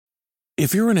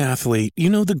If you're an athlete, you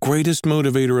know the greatest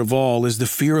motivator of all is the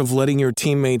fear of letting your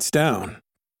teammates down.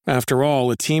 After all,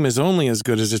 a team is only as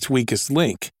good as its weakest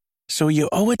link. So you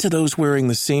owe it to those wearing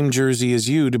the same jersey as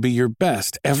you to be your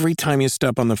best every time you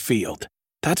step on the field.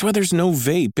 That's why there's no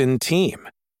vape in team.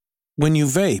 When you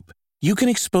vape, you can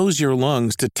expose your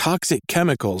lungs to toxic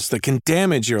chemicals that can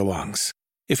damage your lungs.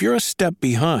 If you're a step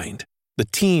behind, the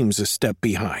team's a step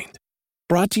behind.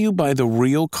 Brought to you by The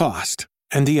Real Cost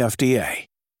and the FDA.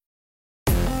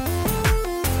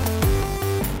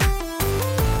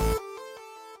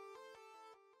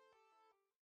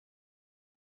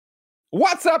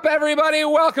 What's up, everybody?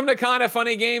 Welcome to Kinda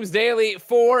Funny Games Daily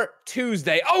for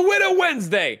Tuesday, Widow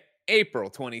Wednesday, April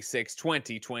 26,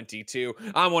 2022.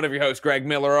 I'm one of your hosts, Greg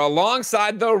Miller,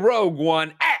 alongside the Rogue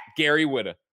One at Gary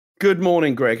Whitta. Good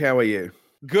morning, Greg. How are you?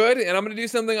 Good, and I'm going to do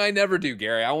something I never do,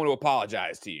 Gary. I want to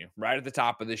apologize to you right at the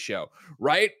top of the show.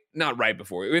 Not right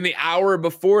before. In the hour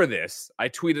before this, I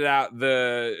tweeted out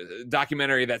the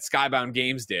documentary that Skybound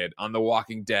Games did on The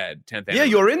Walking Dead 10th anniversary. Yeah,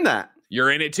 you're in that. You're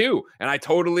in it too. And I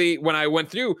totally, when I went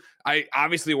through, I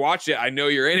obviously watched it. I know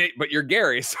you're in it, but you're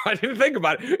Gary. So I didn't think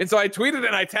about it. And so I tweeted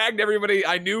and I tagged everybody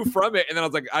I knew from it. And then I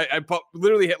was like, I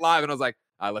literally hit live and I was like,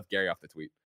 I left Gary off the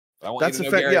tweet. That's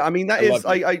a fact. Yeah, I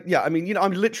mean,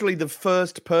 I'm literally the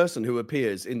first person who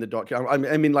appears in the documentary.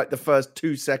 I mean, like the first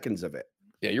 2 seconds of it.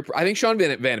 Yeah, I think Sean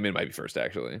Vanderman might be first,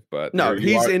 actually. But no,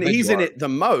 he's in it the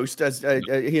most, as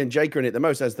he and Jake are in it the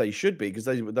most, as they should be, because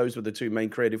those were the two main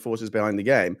creative forces behind the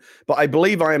game. But I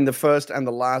believe I am the first and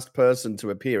the last person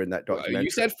to appear in that documentary. You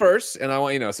said first, and I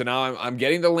want you to know. So now I'm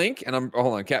getting the link, and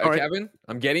hold on, Kevin,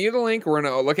 I'm getting you the link. We're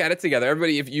gonna look at it together.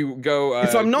 Everybody, if you go,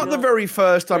 if I'm not the very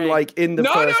first, I'm like in the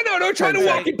first. No, don't try to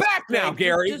walk it back now,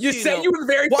 Gary. You said you were the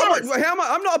very first. How am I?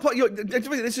 I'm not.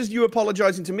 This is you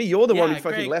apologizing to me. You're the one who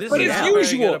fucking left. But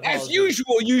as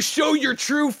usual, you show your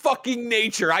true fucking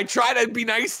nature. I try to be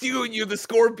nice to you, and you're the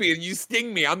scorpion. You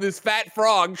sting me. I'm this fat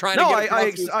frog trying to get across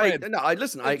his friend.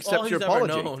 Listen. I accept your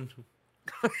apology.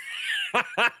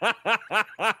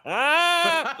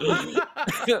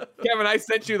 Kevin, I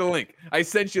sent you the link.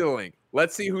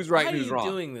 Let's see who's right and who's wrong. Why are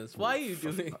you doing this? Why are you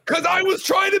doing? Because I was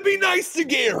trying to be nice to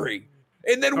Gary,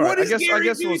 and then what does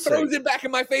Gary do? He throws it back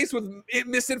in my face with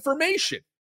misinformation.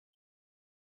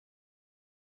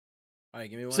 All right,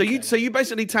 give me one. So you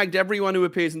basically tagged everyone who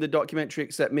appears in the documentary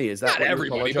except me. Is that not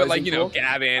everybody, but like Gavin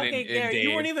and Gary, Dave.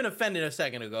 You weren't even offended a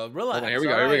second ago. Relax. Here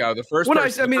we go. The first.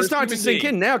 It's starting to sink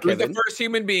in now, Kevin. Who's the first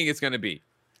human being it's going to be?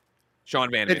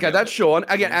 Sean Van. Okay, that's Sean.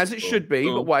 Again, as it should be.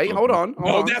 But wait, hold on.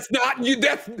 That's not you.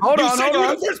 Hold on.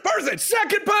 The first person.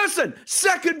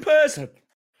 Second person.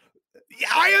 Yeah,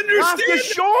 I understand. After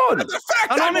Sean.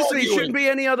 And honestly, it shouldn't be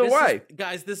any other way.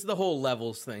 Guys, this is the whole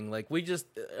levels thing. Like, we just,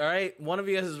 all right, one of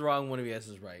you guys is wrong, one of you guys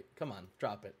is right. Come on,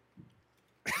 drop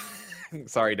it.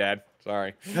 Sorry, Dad.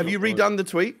 Sorry. Have you redone the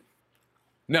tweet?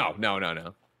 No.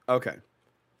 Okay.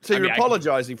 So you're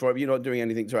apologizing for it, but you're not doing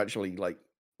anything to actually, like,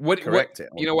 correct it.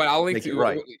 You know what? I'll link to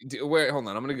right. Wait, hold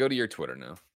on. I'm going to go to your Twitter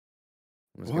now.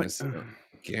 I'm just going to say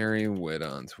Gary Whitta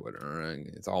on Twitter. All right.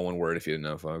 It's all one word if you didn't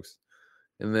know, folks.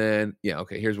 And then,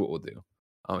 okay, here's what we'll do.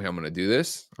 I'm going to do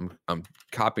this. I'm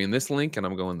copying this link, and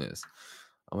I'm going this.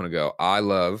 I'm going to go, I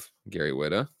love Gary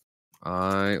Whitta.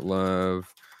 I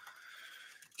love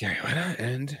Gary Whitta,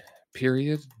 and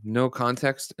period, no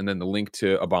context, and then the link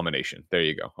to Abomination. There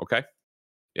you go, okay?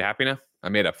 You happy now? I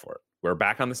made up for it. We're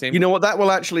back on the same. You know what? That will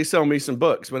actually sell me some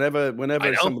books. Whenever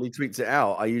somebody tweets it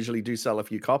out, I usually do sell a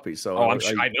few copies. So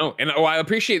I know, and I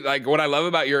appreciate like what I love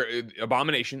about your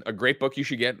Abomination. A great book you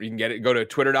should get. You can get it. Go to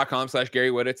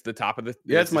twitter.com/Gary Whitta. It's the top of the.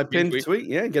 Yeah, it's my pinned tweet.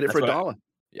 Yeah, get it for $1.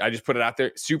 I just put it out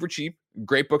there. Super cheap.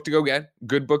 Great book to go get.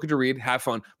 Good book to read. Have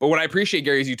fun. But what I appreciate,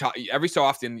 Gary, is you talk every so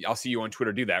often. I'll see you on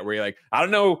Twitter do that, where you're like, I don't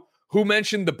know who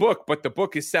mentioned the book, but the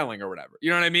book is selling or whatever. You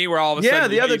know what I mean? Where all of a sudden,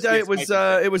 the other day it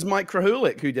was Mike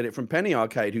Krahulik who did it from Penny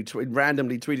Arcade, who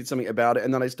randomly tweeted something about it,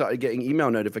 and then I started getting email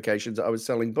notifications that I was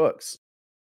selling books.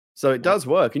 So it does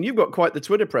work, and you've got quite the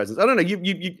Twitter presence. I don't know.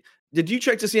 You did you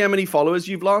check to see how many followers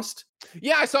you've lost?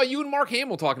 Yeah, I saw you and Mark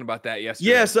Hamill talking about that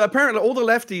yesterday. Yeah, so apparently all the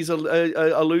lefties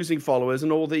are losing followers,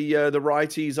 and all the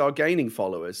righties are gaining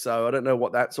followers. So I don't know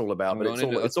what that's all about, but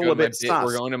it's all a bit sus.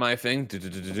 We're going to my thing.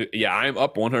 Yeah, I'm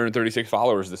up 136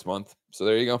 followers this month. So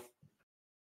there you go.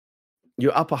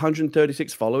 You're up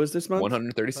 136 followers this month?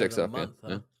 136 up, month,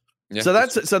 yeah. Yeah. So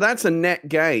that's a net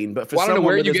gain, but for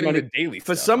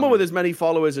someone with as many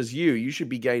followers as you should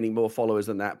be gaining more followers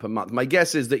than that per month. My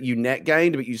guess is that you net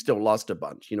gained, but you still lost a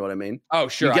bunch. You know what I mean? Oh,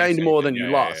 sure. You gained more than you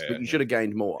lost, but you should have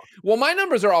gained more. Well, my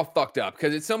numbers are all fucked up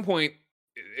because at some point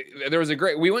there was a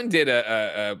great. We went and did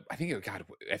I think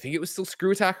it was still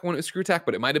Screw Attack when it was Screw Attack,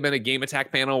 but it might have been a Game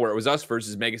Attack panel where it was us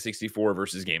versus Mega 64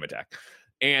 versus Game Attack.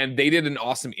 And they did an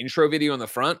awesome intro video on the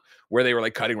front where they were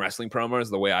like cutting wrestling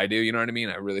promos the way I do. You know what I mean?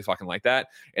 I really fucking like that.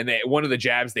 And one of the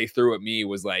jabs they threw at me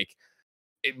was like,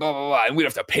 blah, blah, blah, and we'd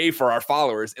have to pay for our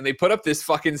followers. And they put up this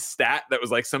fucking stat that was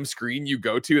like some screen you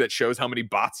go to that shows how many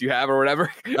bots you have or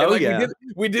whatever. And oh, like, yeah.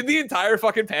 we did the entire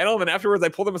fucking panel. And then afterwards I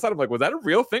pulled them aside. I'm like, was that a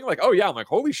real thing? Like, oh yeah. I'm like,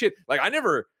 holy shit. Like I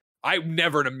never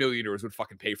in a million years would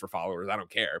fucking pay for followers. I don't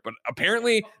care. But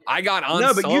apparently I got on.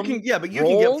 No, but you can get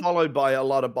followed by a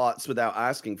lot of bots without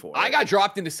asking for it. I got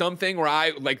dropped into something where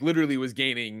I like literally was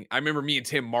gaining. I remember me and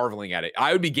Tim marveling at it.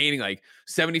 I would be gaining like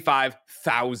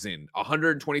 75,000,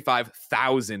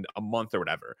 125,000 a month or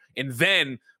whatever. And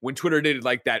then when Twitter did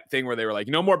like that thing where they were like,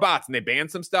 no more bots, and they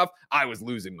banned some stuff, I was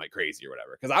losing like crazy or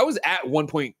whatever. Because I was at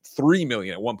 1.3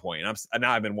 million at one point, and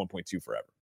now I've been 1.2 forever.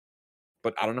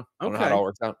 But I don't know. I don't know how it all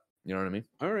works out. You know what I mean?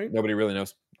 All right. Nobody really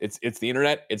knows. It's the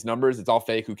internet. It's numbers. It's all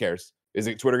fake. Who cares? Is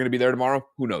it Twitter going to be there tomorrow?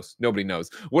 Who knows? Nobody knows.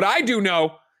 What I do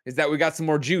know is that we got some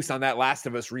more juice on that Last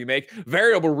of Us remake.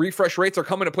 Variable refresh rates are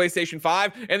coming to PlayStation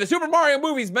 5, and the Super Mario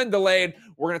movie's been delayed.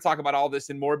 We're going to talk about all this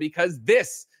and more because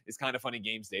this is Kind of Funny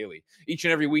Games Daily. Each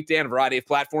and every weekday on a variety of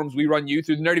platforms, we run you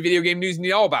through the nerdy video game news you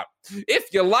need all about.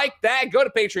 If you like that, go to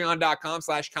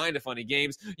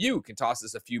patreon.com/kindoffunnygames. You can toss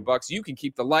us a few bucks. You can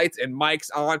keep the lights and mics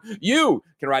on. You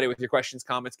can write it with your questions,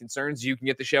 comments, concerns. You can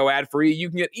get the show ad-free. You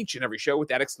can get each and every show with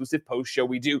that exclusive post show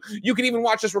we do. You can even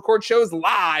watch us record shows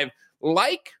live.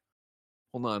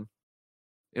 Hold on.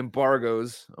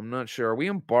 Embargoes. I'm not sure. Are we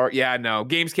embargoed? Yeah, no.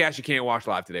 Gamescast, you can't watch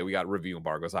live today. We got review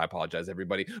embargoes. I apologize,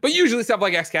 everybody. But usually stuff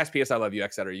like XCast, PS I Love You,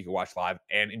 etc., you can watch live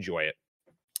and enjoy it.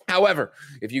 However,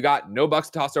 if you got no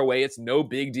bucks to toss our way, it's no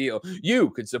big deal.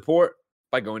 You could support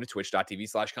by going to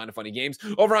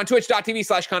twitch.tv/kindoffunnygames. Over on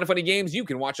twitch.tv/kindoffunnygames, you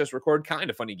can watch us record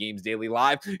Kind of Funny Games Daily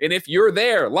live. And if you're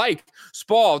there, like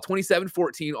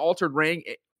Spall2714,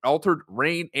 Altered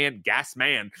Rain, and Gas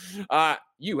Man,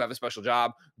 you have a special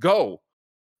job. Go.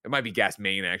 It might be Gas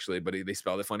Main, actually, but they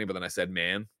spelled it funny. But then I said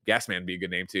man. Gas Man would be a good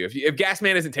name, too. If Gas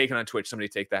Man isn't taken on Twitch, somebody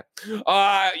take that.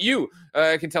 You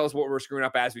can tell us what we're screwing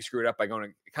up as we screw it up by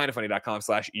going to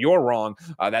kindoffunny.com/you're wrong.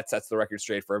 That sets the record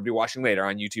straight for everybody watching later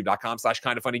on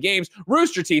youtube.com/kindoffunnygames,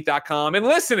 roosterteeth.com, and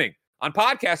listening on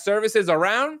podcast services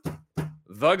around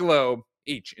the globe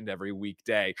each and every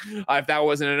weekday. If that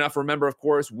wasn't enough, remember, of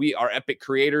course, we are Epic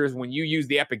creators. When you use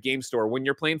the Epic Game Store, when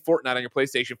you're playing Fortnite on your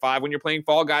PlayStation 5, when you're playing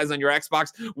Fall Guys on your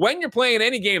Xbox, when you're playing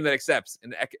any game that accepts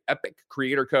an Epic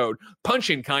creator code,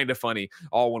 punch in Kind of Funny,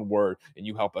 all one word, and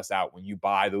you help us out when you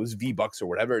buy those V-Bucks or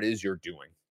whatever it is you're doing.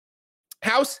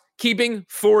 Housekeeping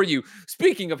for you.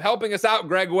 Speaking of helping us out,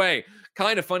 Greg Way,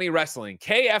 Kind of Funny Wrestling,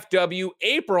 KFW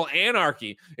April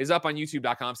Anarchy is up on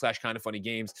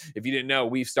youtube.com/kindoffunnygames. If you didn't know,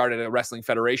 we've started a wrestling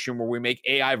federation where we make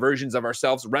AI versions of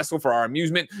ourselves wrestle for our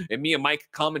amusement, and me and Mike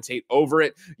commentate over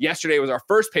it. Yesterday was our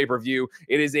first pay-per-view.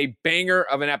 It is a banger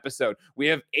of an episode. We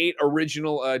have 8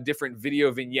 original different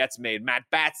video vignettes made. Matt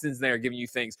Batson's there giving you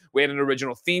things. We had an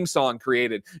original theme song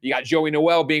created. You got Joey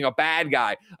Noel being a bad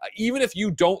guy. Even if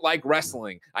you don't like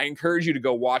wrestling, I encourage you to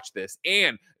go watch this.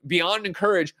 And beyond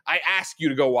encourage, I ask you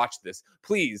to go watch this.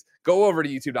 Please go over to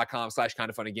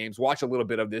youtube.com/kindoffunnygames. Watch a little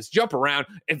bit of this. Jump around.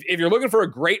 If you're looking for a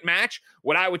great match,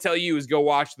 what I would tell you is go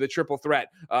watch the triple threat.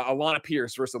 Alana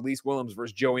Pierce versus Elise Willems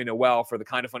versus Joey Noel for the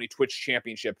Kind of Funny Twitch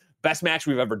Championship. Best match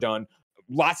we've ever done.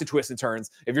 Lots of twists and turns.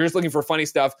 If you're just looking for funny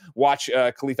stuff, watch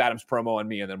Khalif Adams' promo on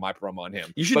me and then my promo on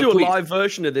him. You should do a live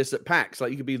version of this at PAX. Like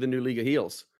you could be the new League of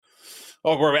Heels.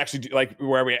 Oh, where we actually do, like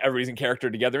everybody's in character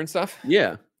together and stuff?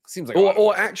 Yeah. Seems like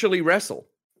or actually wrestle.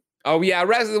 Oh, yeah.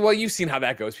 Well, you've seen how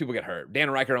that goes. People get hurt. Dan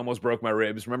Reichert almost broke my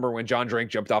ribs. Remember when John Drink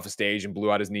jumped off a stage and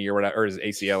blew out his knee or whatever, or his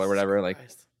ACL or whatever? Like,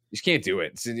 you just can't do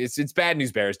it. It's bad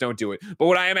news bears. Don't do it. But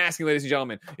what I am asking, ladies and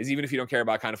gentlemen, is even if you don't care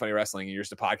about Kind of Funny Wrestling and you're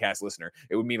just a podcast listener,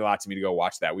 it would mean a lot to me to go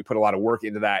watch that. We put a lot of work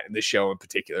into that, and this show in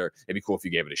particular. It'd be cool if you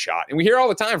gave it a shot. And we hear all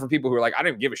the time from people who are like, I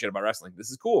didn't give a shit about wrestling.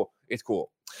 This is cool. It's cool.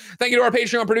 Thank you to our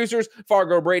Patreon producers,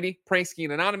 Fargo Brady, Pranksky,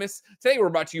 and Anonymous. Today we're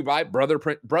brought to you by Brother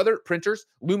Printers,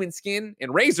 Lumen Skin,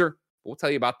 and Razor. We'll tell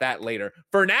you about that later.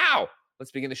 For now,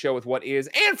 let's begin the show with what is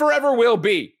and forever will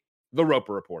be the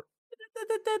Roper Report.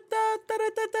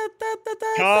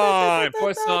 Time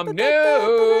for some news.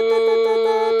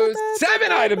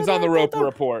 7 items on the Roper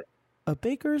Report. A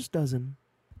baker's dozen.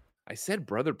 I said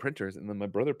Brother Printers, and then my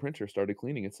Brother Printer started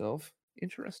cleaning itself.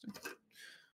 Interesting.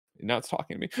 Now it's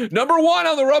talking to me. Number 1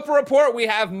 on the Roper Report, we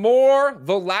have more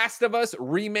The Last of Us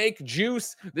remake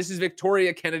juice. This is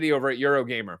Victoria Kennedy over at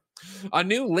Eurogamer. A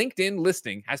new LinkedIn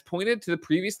listing has pointed to the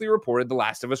previously reported The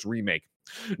Last of Us remake.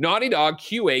 Naughty Dog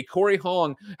QA Corey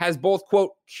Hong has both,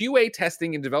 quote, QA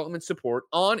testing and development support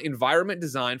on environment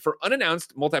design for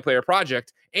unannounced multiplayer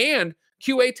project and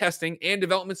QA testing and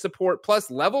development support plus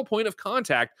level point of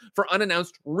contact for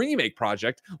unannounced remake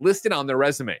project listed on their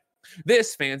resume.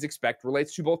 This, fans expect,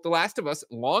 relates to both The Last of Us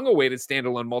long-awaited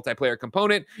standalone multiplayer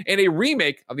component and a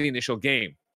remake of the initial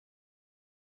game.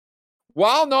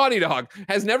 While Naughty Dog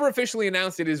has never officially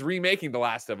announced it is remaking The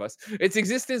Last of Us, its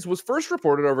existence was first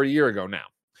reported over a year ago now.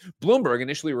 Bloomberg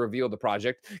initially revealed the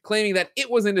project, claiming that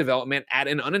it was in development at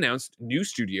an unannounced new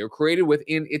studio created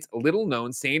within its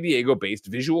little-known San Diego-based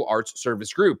visual arts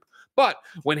service group, but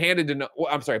was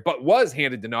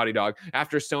handed to Naughty Dog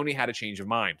after Sony had a change of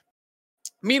mind.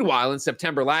 Meanwhile, in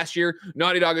September last year,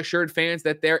 Naughty Dog assured fans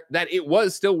that it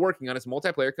was still working on its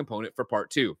multiplayer component for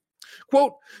Part 2.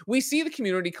 Quote, we see the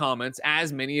community comments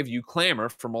as many of you clamor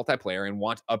for multiplayer and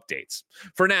want updates.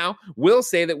 For now, we'll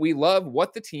say that we love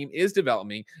what the team is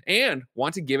developing and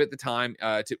want to give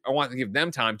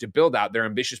them time to build out their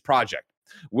ambitious project.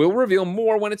 We'll reveal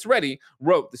more when it's ready,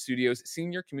 wrote the studio's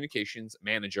senior communications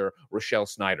manager, Rochelle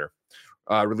Snyder.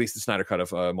 Released the Snyder Cut of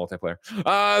multiplayer.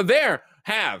 There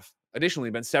have additionally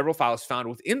been several files found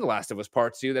within The Last of Us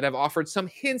Part 2 that have offered some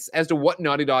hints as to what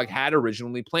Naughty Dog had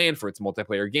originally planned for its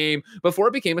multiplayer game before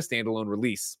it became a standalone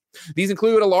release. These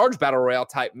include a large battle royale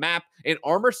type map and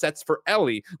armor sets for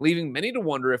Ellie, leaving many to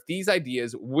wonder if these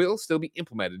ideas will still be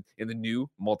implemented in the new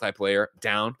multiplayer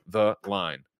down the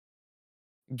line.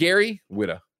 Gary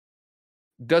Whitta,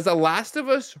 does A Last of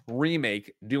Us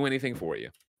remake do anything for you?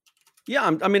 Yeah,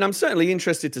 I'm certainly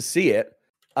interested to see it.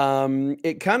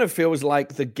 It kind of feels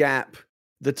like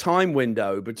the time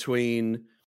window between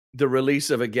the release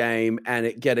of a game and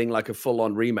it getting like a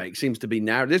full-on remake seems to be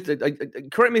narrow.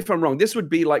 Correct me if I'm wrong. This would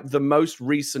be like the most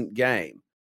recent game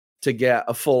to get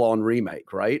a full-on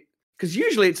remake, right? Because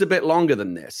usually it's a bit longer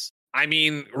than this. I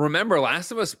mean, remember,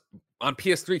 Last of Us on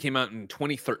PS3 came out in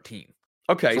 2013.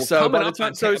 Okay, so by the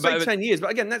time, so it's like 10 years,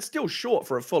 but again, that's still short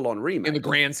for a full-on remake. In the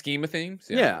grand scheme of things,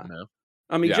 yeah. No.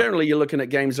 I mean, generally, you're looking at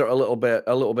games that are a little bit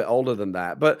older than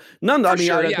that, but none. I mean,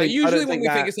 sure, usually when we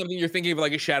think of something, you're thinking of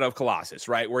like a Shadow of Colossus,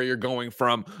 right? Where you're going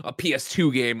from a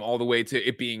PS2 game all the way to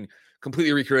it being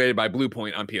completely recreated by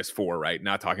Bluepoint on PS4, right?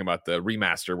 Not talking about the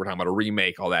remaster. We're talking about a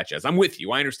remake, all that jazz. I'm with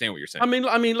you. I understand what you're saying.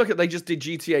 I mean, look at they just did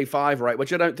GTA 5, right?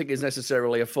 Which I don't think is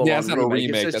necessarily a full-on it's not remake.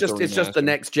 A remake. It's just the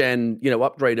next gen,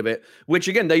 upgrade of it. Which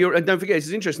again, don't forget, it's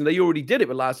interesting. They already did it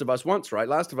with Last of Us once, right?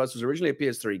 Last of Us was originally a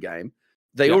PS3 game.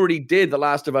 They already did The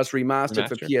Last of Us remastered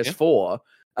for PS4,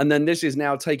 and then this is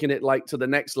now taking it like to the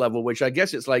next level, which I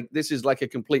guess this is like a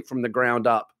complete from the ground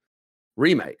up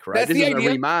remake, right? This isn't a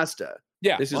remaster.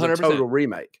 Yeah, this is 100%. a total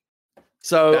remake.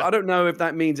 So I don't know if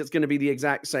that means it's going to be the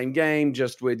exact same game,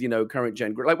 just with current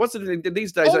gen. Like, what's it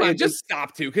these days? Hold on, just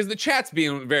stop too, because the chat's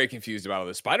being very confused about all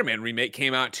this. Spider-Man remake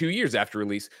came out 2 years after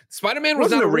release. Spider-Man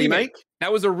was not a remake.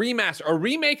 That was a remaster. A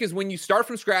remake is when you start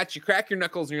from scratch, you crack your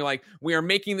knuckles, and you're like, we are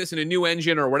making this in a new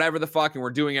engine or whatever the fuck, and we're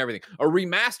doing everything. A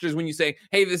remaster is when you say,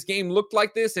 hey, this game looked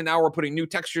like this, and now we're putting new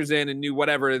textures in and new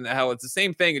whatever in the hell. It's the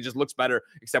same thing. It just looks better,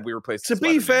 except we replaced. To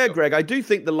be fair, Greg, I do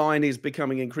think the line is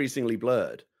becoming increasingly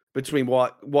blurred between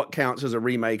what counts as a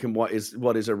remake and what is a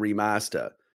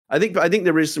remaster. I think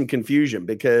there is some confusion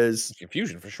because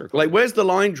for sure. Like, where's the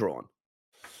line drawn?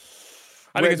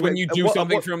 I think it's when you do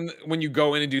when you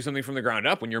go in and do something from the ground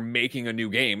up, when you're making a new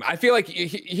game. I feel like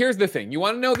here's the thing. You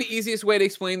want to know the easiest way to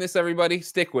explain this, everybody?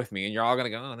 Stick with me. And you're all going to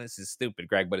go, oh, this is stupid,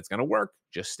 Greg, but it's going to work.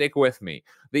 Just stick with me.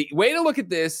 The way to look at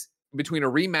this between a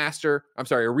remake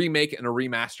and a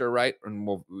remaster, right? And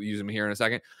we'll use them here in a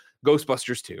second.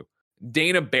 Ghostbusters 2.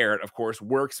 Dana Barrett, of course,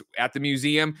 works at the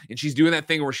museum, and she's doing that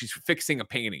thing where she's fixing a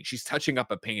painting. She's touching up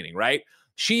a painting, right?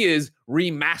 She is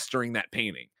remastering that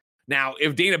painting. Now,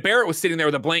 if Dana Barrett was sitting there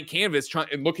with a blank canvas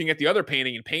and looking at the other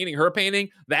painting and painting her painting,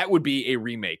 that would be a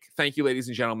remake. Thank you, ladies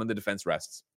and gentlemen. The defense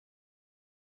rests.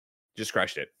 Just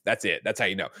crushed it. That's it. That's how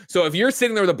you know. So if you're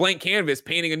sitting there with a blank canvas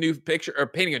painting a new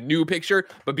picture,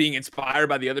 but being inspired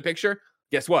by the other picture,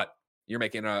 guess what? You're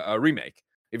making a remake.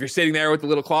 If you're sitting there with the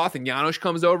little cloth and Janos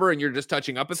comes over and you're just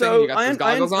touching up a thing, and you got those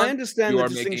goggles on. I understand the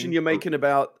distinction you're making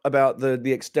about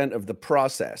the extent of the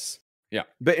process. Yeah.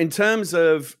 But in terms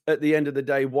of, at the end of the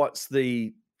day, what's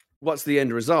the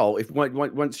end result? If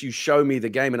once you show me the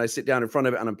game and I sit down in front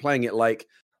of it and I'm playing it, like,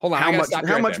 hold on,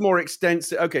 how much more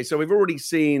extensive? Okay, so we've already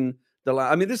seen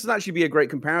I mean, this would actually be a great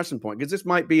comparison point, because this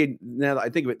might be, now that I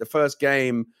think of it, the first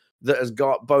game that has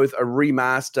got both a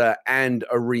remaster and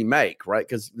a remake, right?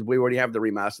 Because we already have the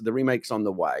remaster. The remake's on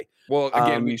the way. Well,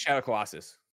 again, Shadow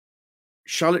Colossus.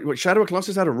 Shadow of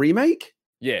Colossus had a remake?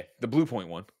 Yeah, the Blue Point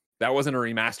one. That wasn't a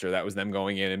remaster. That was them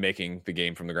going in and making the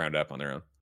game from the ground up on their own.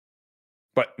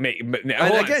 But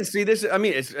again, see this. I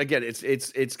mean,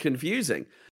 it's confusing.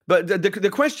 But the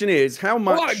question is, how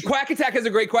much? Hold on. Quack Attack has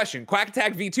a great question. Quack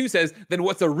Attack V2 says, then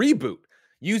what's a reboot?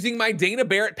 Using my Dana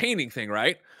Barrett painting thing,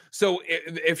 right? So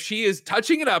if she is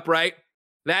touching it up, right,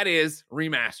 that is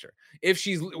remaster. If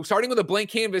she's starting with a blank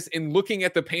canvas and looking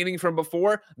at the painting from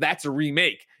before, that's a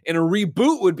remake. And a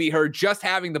reboot would be her just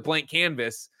having the blank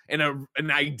canvas and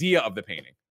an idea of the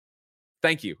painting.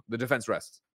 Thank you. The defense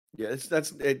rests. Yeah, it's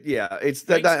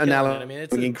that analogy. I mean,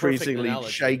 it's increasingly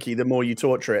shaky the more you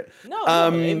torture it.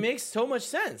 No, it makes so much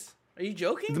sense. Are you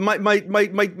joking?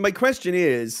 My question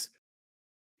is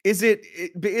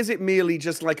it merely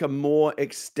just like a more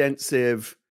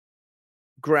extensive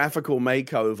graphical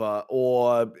makeover,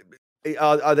 or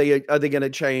are they going to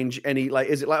change any, like,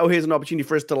 is it like, oh, here's an opportunity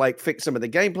for us to like fix some of the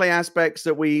gameplay aspects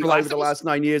that we over the last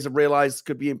 9 years have realized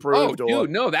could be improved? Oh,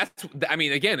 dude, no, I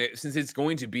mean, again, since it's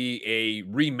going to be a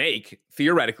remake,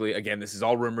 theoretically, again, this is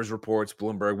all rumors, reports,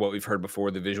 Bloomberg, what we've heard before,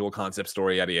 the visual concept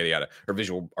story, yada, yada, yada, or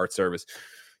visual art service.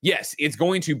 Yes, it's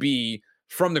going to be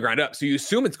from the ground up. So you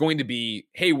assume it's going to be,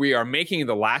 hey, we are making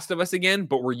The Last of Us again,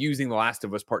 but we're using The Last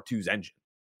of Us Part 2's engine.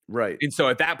 Right. And so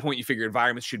at that point, you figure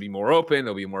environments should be more open.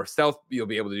 There'll be more stealth. You'll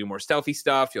be able to do more stealthy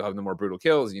stuff. You'll have the more brutal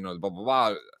kills, blah, blah,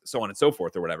 blah, so on and so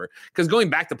forth or whatever. Because going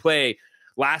back to play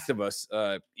Last of Us,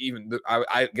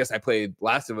 I guess I played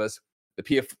Last of Us, the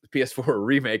PS4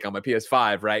 remake on my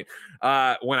PS5, right?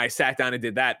 When I sat down and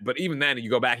did that. But even then, you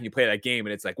go back and you play that game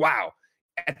and it's like, wow.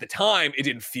 At the time, it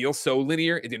didn't feel so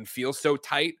linear. It didn't feel so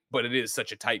tight, but it is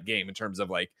such a tight game in terms of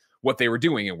like what they were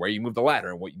doing and where you move the ladder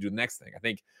and what you do the next thing. I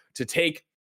think to take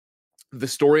the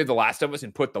story of The Last of Us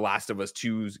and put The Last of Us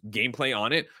 2's gameplay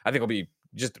on it, I think it'll be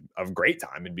just a great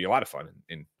time. It'd be a lot of fun.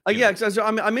 Yeah, so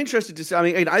I'm interested to see. I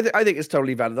mean, I think it's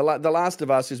totally valid. The Last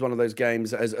of Us is one of those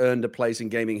games that has earned a place in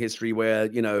gaming history where,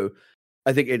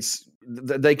 I think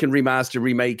they can remaster,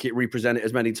 remake it, represent it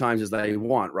as many times as they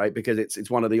want, right? Because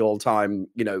it's one of the all-time,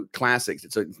 classics.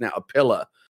 It's now a pillar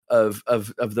of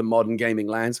the modern gaming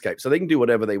landscape. So they can do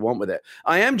whatever they want with it.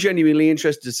 I am genuinely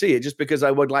interested to see it, just because I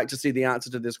would like to see the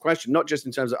answer to this question, not just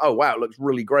in terms of, oh wow, it looks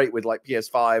really great with like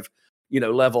PS5,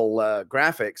 level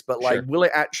graphics, but like, will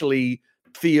it actually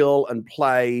feel and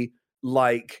play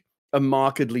like a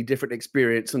markedly different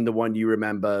experience than the one you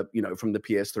remember, from the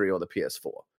PS3 or the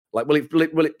PS4? Like,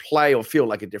 will it play or feel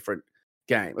like a different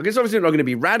game? Like, it's obviously not going to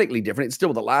be radically different. It's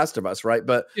still The Last of Us, right?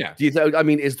 But yeah, do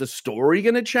you is the story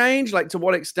going to change? Like, to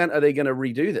what extent are they going to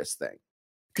redo this thing?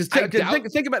 Because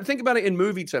think about it in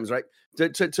movie terms, right?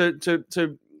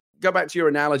 To go back to your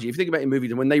analogy, if you think about it in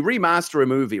movies, when they remaster a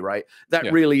movie, right,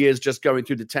 that really is just going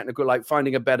through the technical, like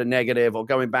finding a better negative or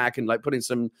going back and like putting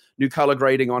some new color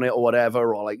grading on it or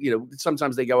whatever, or like,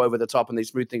 sometimes they go over the top and they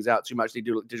smooth things out too much. They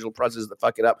do digital processes that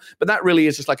fuck it up. But that really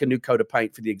is just like a new coat of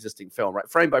paint for the existing film, right?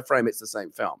 Frame by frame, it's the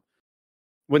same film.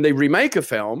 When they remake a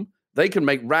film, they can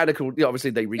make radical,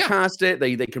 obviously they recast it,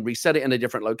 they can reset it in a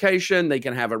different location, they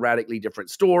can have a radically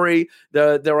different story.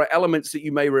 There are elements that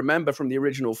you may remember from the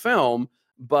original film,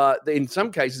 but in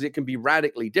some cases it can be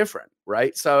radically different,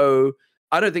 right? So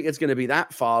I don't think it's going to be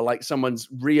that far like someone's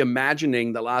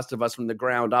reimagining The Last of Us from the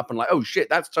ground up and like, oh shit,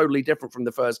 that's totally different from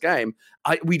the first game.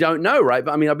 We don't know, right?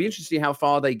 But I mean, I'll be interested to see how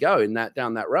far they go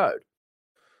down that road.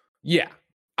 Yeah.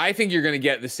 I think you're going to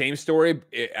get the same story.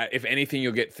 If anything,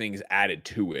 you'll get things added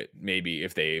to it. Maybe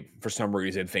if they, for some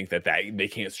reason, think that they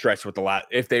can't stretch with the last.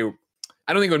 I don't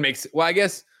think it would make. Well, I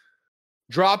guess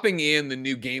dropping in the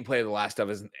new gameplay of The Last of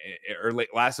Us, or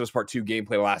Last of Us Part 2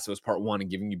 gameplay of Last of Us Part 1, and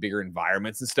giving you bigger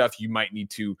environments and stuff, you might need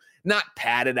to not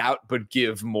pad it out, but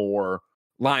give more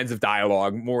lines of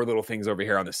dialogue, more little things over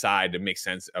here on the side to make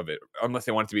sense of it, unless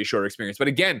they want it to be a shorter experience. But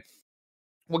again,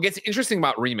 what gets interesting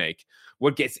about Remake,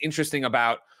 what gets interesting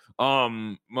about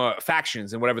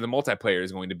factions and whatever the multiplayer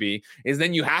is going to be, is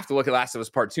then you have to look at Last of Us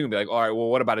Part 2 and be like, all right, well,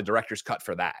 what about a director's cut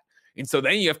for that? And so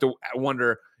then you have to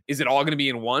wonder, is it all going to be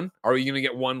in one? Are you going to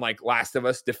get one like Last of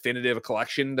Us definitive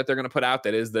collection that they're going to put out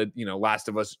that is the, Last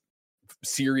of Us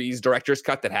series director's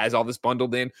cut that has all this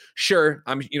bundled in? Sure,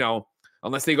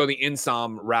 unless they go the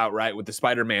Insom route, right, with the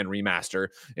Spider-Man remaster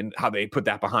and how they put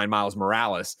that behind Miles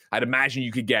Morales, I'd imagine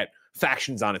you could get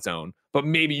factions on its own, but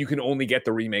maybe you can only get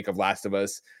the remake of Last of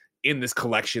Us in this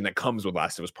collection that comes with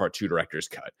Last of Us Part 2 director's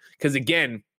cut. Because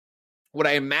again, what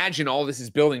I imagine all this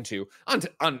is building to,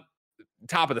 on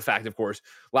top of the fact, of course,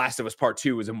 Last of Us Part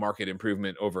 2 is a market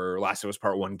improvement over Last of Us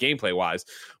Part 1 gameplay-wise.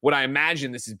 What I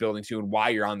imagine this is building to and why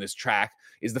you're on this track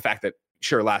is the fact that,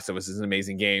 sure, Last of Us is an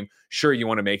amazing game. Sure, you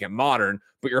want to make it modern,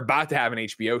 but you're about to have an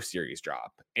HBO series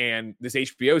drop. And this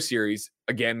HBO series,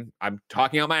 again, I'm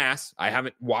talking out my ass. I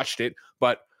haven't watched it,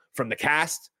 but from the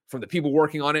cast, from the people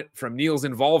working on it, from Neil's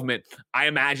involvement, I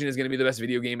imagine is going to be the best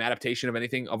video game adaptation of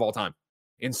anything of all time.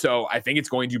 And so I think it's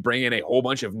going to bring in a whole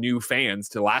bunch of new fans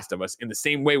to Last of Us in the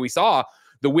same way we saw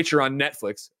The Witcher on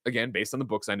Netflix, again, based on the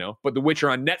books I know, but The Witcher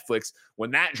on Netflix, when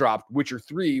that dropped, Witcher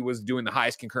 3 was doing the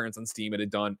highest concurrence on Steam it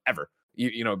had done ever,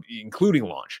 you know, including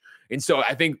launch. And so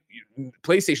I think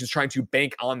PlayStation's trying to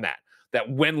bank on that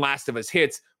when Last of Us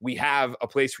hits, we have a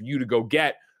place for you to go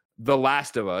get The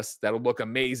Last of Us that'll look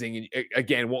amazing and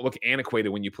again won't look antiquated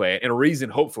when you play it, and a reason,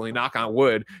 hopefully, knock on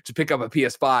wood, to pick up a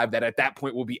PS5 that at that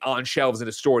point will be on shelves in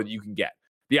a store that you can get.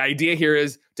 The idea here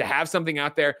is to have something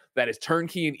out there that is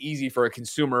turnkey and easy for a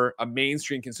consumer, a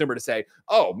mainstream consumer, to say,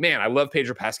 oh man, I love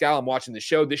Pedro Pascal, I'm watching the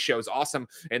show, this show is awesome,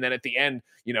 and then at the end,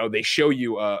 you know, they show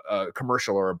you a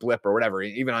commercial or a blip or whatever,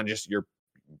 even on just your,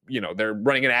 you know, they're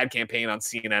running an ad campaign on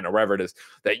CNN or wherever it is,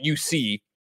 that you see,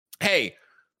 hey,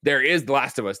 there is The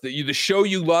Last of Us. The show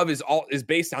you love is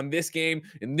based on this game,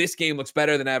 and this game looks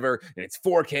better than ever, and it's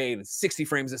 4K, and it's 60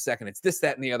 frames a second. It's this,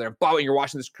 that, and the other. And boy, you're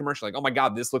watching this commercial like, oh my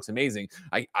God, this looks amazing.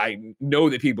 I know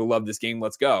that people love this game.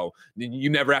 Let's go. You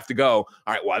never have to go,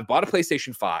 all right, well, I've bought a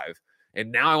PlayStation 5,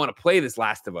 and now I want to play this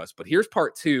Last of Us. But here's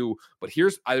part 2, but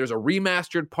there's a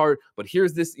remastered part, but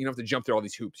here's this. You don't have to jump through all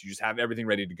these hoops. You just have everything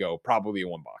ready to go, probably in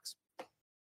one box.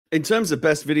 In terms of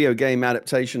best video game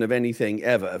adaptation of anything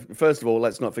ever, first of all,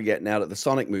 let's not forget now that the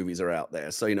Sonic movies are out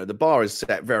there. So, you know, the bar is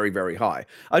set very, very high.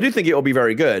 I do think it will be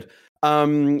very good.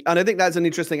 And I think that's an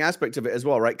interesting aspect of it as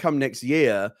well, right? Come next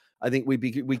year, I think we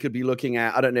could be looking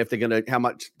at, I don't know if they're going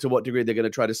to, to what degree they're going to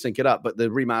try to sync it up, but the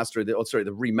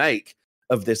the remake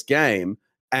of this game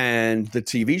and the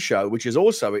TV show, which is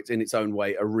also, it's in its own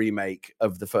way, a remake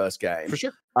of the first game. For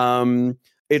sure.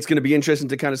 It's going to be interesting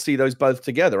to kind of see those both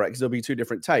together, right? Because there'll be two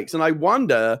different takes. And I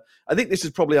wonder, I think this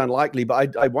is probably unlikely,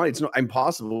 but I wonder, it's not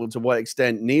impossible to what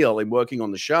extent Neil, in working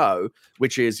on the show,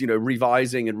 which is, you know,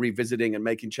 revising and revisiting and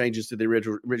making changes to the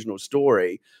original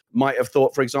story, might have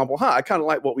thought, for example, I kind of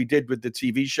like what we did with the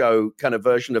TV show kind of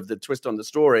version of the twist on the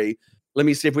story. Let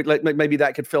me see if maybe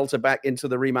that could filter back into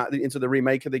the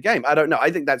remake of the game. I don't know. I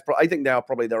think they are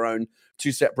probably their own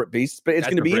two separate beasts, but it's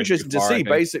going to be interesting to see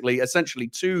basically essentially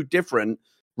two different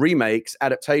remakes,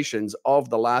 adaptations of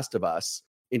The Last of Us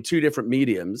in two different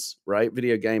mediums, right?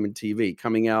 Video game and TV,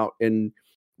 coming out in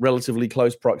relatively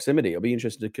close proximity. It'll be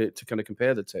interesting to kind of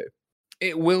compare the two.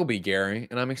 It will be, Gary,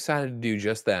 and I'm excited to do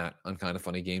just that on Kind of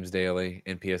Funny Games Daily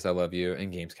and PS I Love You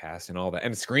and Gamescast and all that,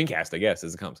 and Screencast, I guess,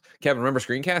 as it comes. Kevin, remember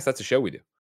Screencast? That's a show we do.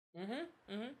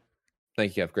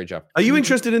 Thank you, Kev. Great job. Are you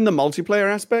interested in the multiplayer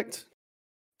aspect?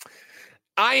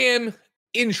 I am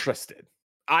interested.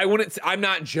 I'm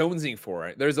not jonesing for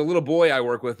it. There's a little boy I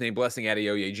work with named Blessing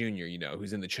Adeoye Jr., you know,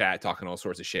 who's in the chat talking all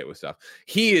sorts of shit with stuff.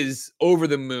 He is over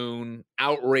the moon,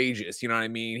 outrageous, you know what I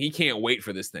mean? He can't wait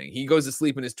for this thing. He goes to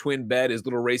sleep in his twin bed, his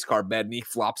little race car bed, and he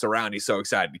flops around. He's so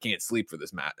excited. He can't sleep for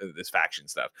this faction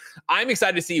stuff. I'm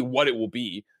excited to see what it will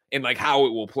be and like how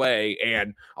it will play,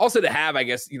 and also to have, I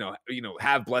guess,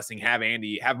 have Blessing, have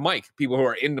Andy, have Mike, people who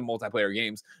are into multiplayer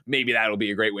games. Maybe that'll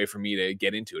be a great way for me to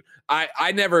get into it.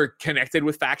 I never connected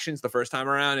with factions the first time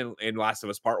around in Last of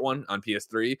Us Part 1 on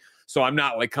PS3, so I'm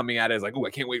not like coming at it as like, oh, I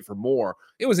can't wait for more.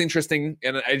 It was interesting,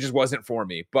 and it just wasn't for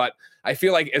me. But I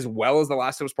feel like as well as The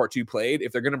Last of Us Part 2 played,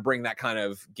 if they're going to bring that kind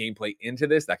of gameplay into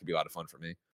this, that could be a lot of fun for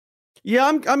me.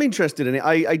 Yeah, I'm interested in it.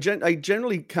 I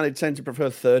generally kind of tend to prefer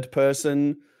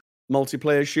third-person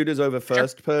multiplayer shooters over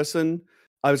first person.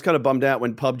 I was kind of bummed out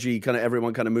when PUBG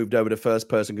everyone moved over to first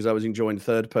person because I was enjoying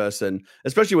third person,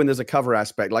 especially when there's a cover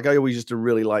aspect. Like I always used to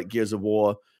really like Gears of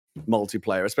War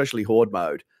multiplayer, especially Horde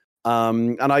mode.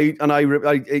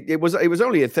 It was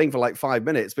only a thing for like 5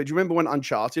 minutes, but do you remember when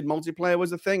Uncharted multiplayer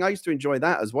was a thing? I used to enjoy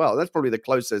that as well. That's probably the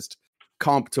closest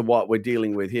comp to what we're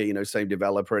dealing with here, same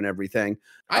developer and everything.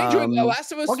 I enjoyed The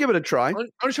Last of Us. I'll give it a try.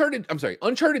 Uncharted 2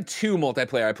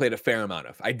 multiplayer I played a fair amount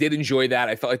of. I did enjoy that.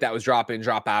 I felt like that was drop in,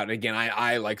 drop out. And again,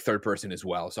 I like third person as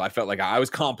well. So I felt like I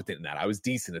was competent in that. I was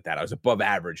decent at that. I was above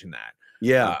average in that.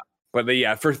 Yeah.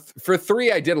 For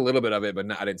 3, I did a little bit of it, but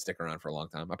I didn't stick around for a long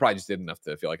time. I probably just did enough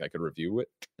to feel like I could review it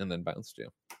and then bounce to.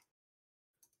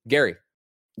 Gary.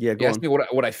 Yeah, you asked me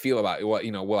what I feel about it.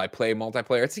 Will I play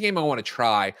multiplayer? It's a game I want to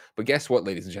try, but guess what,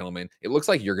 ladies and gentlemen? It looks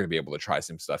like you're going to be able to try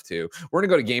some stuff too. We're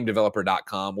going to go to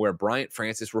GameDeveloper.com, where Bryant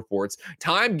Francis reports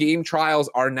time game trials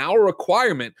are now a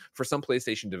requirement for some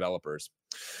PlayStation developers.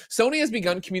 Sony has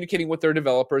begun communicating with their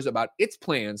developers about its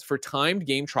plans for timed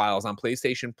game trials on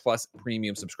PlayStation Plus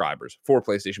premium subscribers, for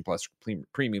PlayStation Plus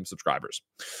premium subscribers.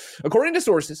 According to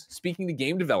sources speaking to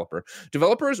game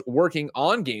developers working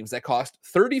on games that cost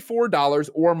 $34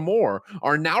 or more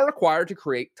are now required to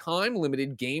create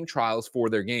time-limited game trials for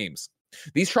their games.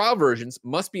 These trial versions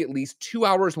must be at least 2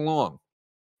 hours long.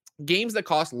 Games that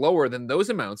cost lower than those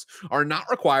amounts are not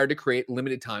required to create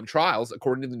limited time trials,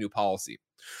 according to the new policy.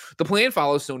 The plan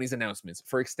follows Sony's announcements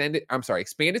for expanded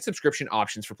subscription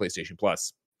options for PlayStation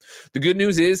Plus. The good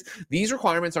news is these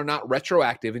requirements are not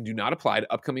retroactive and do not apply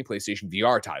to upcoming PlayStation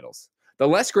VR titles. The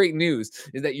less great news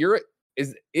is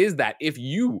that if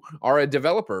you are a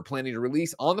developer planning to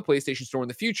release on the PlayStation Store in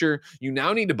the future, you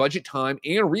now need to budget time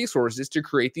and resources to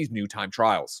create these new time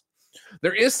trials.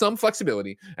 There is some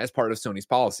flexibility as part of Sony's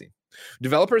policy.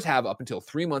 Developers have up until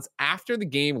 3 months after the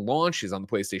game launches on the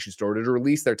PlayStation Store to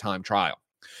release their time trial.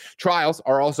 Trials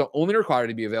are also only required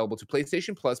to be available to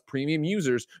PlayStation Plus premium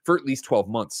users for at least 12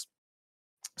 months.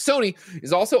 Sony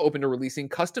is also open to releasing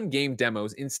custom game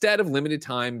demos instead of limited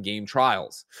time game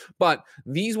trials, but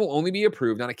these will only be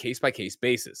approved on a case-by-case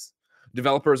basis.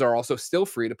 Developers are also still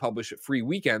free to publish free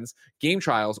weekends, game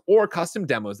trials, or custom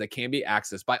demos that can be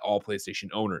accessed by all PlayStation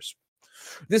owners.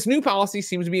 This new policy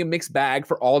seems to be a mixed bag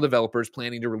for all developers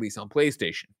planning to release on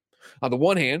PlayStation. On the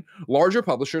one hand, larger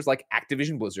publishers like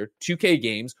Activision Blizzard, 2K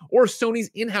Games, or Sony's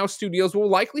in-house studios will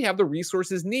likely have the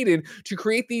resources needed to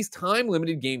create these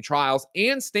time-limited game trials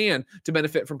and stand to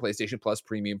benefit from PlayStation Plus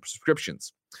premium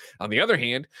subscriptions. On the other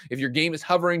hand, if your game is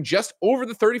hovering just over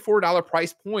the $34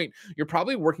 price point, you're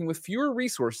probably working with fewer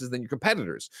resources than your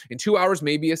competitors, and 2 hours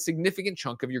may be a significant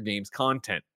chunk of your game's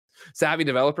content. Savvy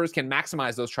developers can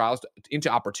maximize those trials into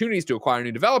opportunities to acquire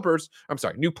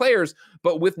new players,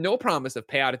 but with no promise of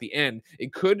payout at the end,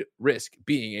 it could risk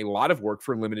being a lot of work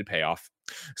for limited payoff.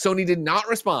 Sony did not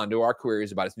respond to our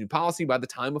queries about its new policy by the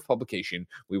time of publication.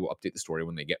 We will update the story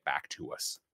when they get back to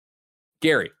us.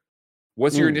 Gary,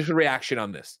 what's your initial reaction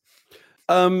on this?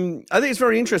 I think it's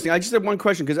very interesting. I just had one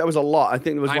question because that was a lot. I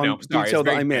think there was one detail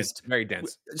that I missed. Very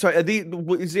dense. So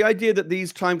is the idea that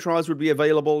these time trials would be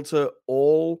available to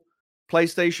all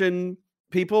PlayStation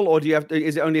people, or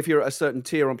is it only if you're at a certain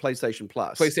tier on PlayStation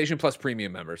Plus? PlayStation Plus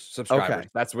premium members, subscribers. Okay.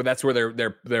 That's where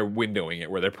they're windowing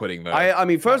it, where they're putting the. I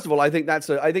mean, first of all, I think that's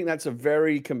a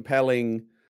very compelling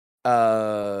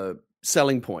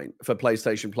selling point for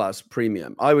PlayStation Plus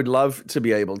premium. I would love to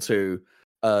be able to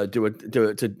do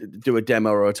a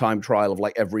demo or a time trial of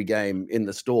like every game in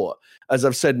the store. As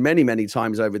I've said many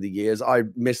times over the years, I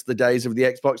miss the days of the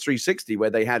Xbox 360 where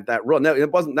they had that run. No,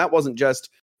 that wasn't just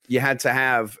you had to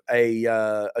have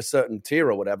a certain tier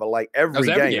or whatever. Like every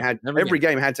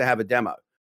game had to have a demo.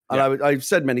 And I've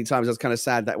said many times I was kind of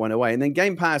sad that went away. And then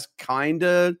Game Pass kind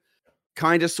of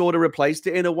sort of replaced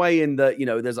it in a way, in that,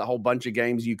 there's a whole bunch of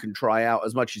games you can try out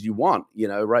as much as you want,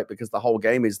 right? Because the whole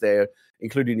game is there,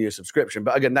 including your subscription.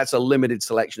 But again, that's a limited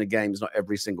selection of games, not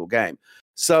every single game.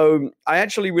 So I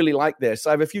actually really like this.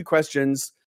 I have a few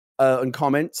questions and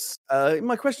comments.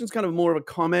 My question's kind of more of a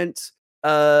comment.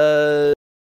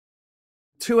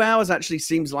 2 hours actually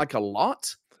seems like a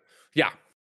lot. Yeah.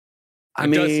 I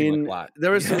mean,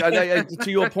 there is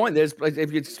to your point. There's,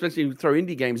 if you especially throw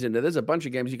indie games in there's a bunch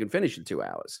of games you can finish in 2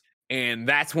 hours, and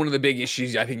that's one of the big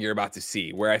issues I think you're about to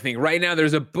see. Where I think right now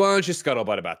there's a bunch of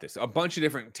scuttlebutt about this, a bunch of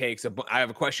different takes. I have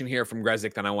a question here from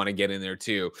Grezik that I want to get in there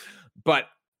too, but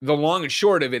the long and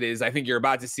short of it is, I think you're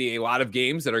about to see a lot of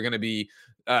games that are going to be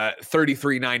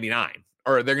 $33.99.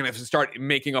 Or they're going to start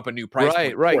making up a new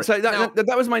price. Right. So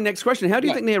that was my next question. How do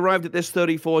you think they arrived at this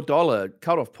 $34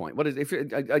 cutoff point? What is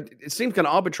it seems kind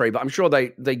of arbitrary, but I'm sure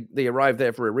they arrived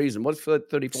there for a reason. What's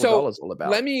 $34 all about?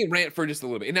 Let me rant for just a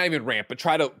little bit. And not even rant, but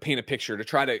try to paint a picture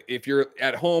if you're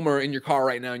at home or in your car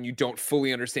right now and you don't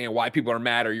fully understand why people are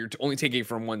mad, or you're only taking it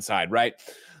from one side, right?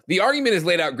 The argument is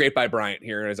laid out great by Bryant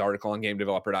here in his article on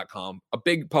GameDeveloper.com. A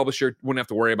big publisher wouldn't have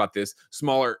to worry about this.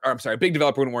 A big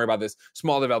developer wouldn't worry about this.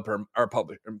 Small developer or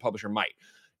publisher might.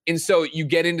 And so you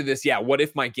get into this, what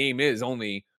if my game is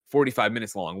only 45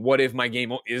 minutes long? What if my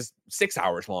game is 6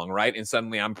 hours long, right? And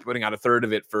suddenly I'm putting out a third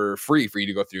of it for free for you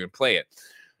to go through and play it.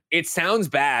 It sounds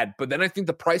bad, but then I think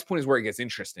the price point is where it gets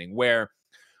interesting, where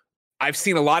I've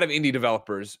seen a lot of indie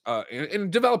developers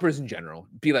and developers in general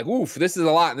be like, oof, this is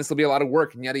a lot and this will be a lot of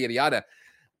work and yada, yada, yada.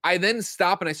 I then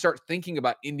stop and I start thinking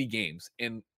about indie games,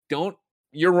 and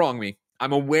you're wrong me.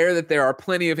 I'm aware that there are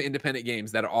plenty of independent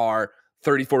games that are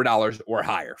 $34 or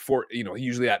higher for,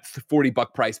 usually that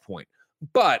 $40 price point.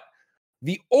 But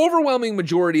the overwhelming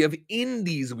majority of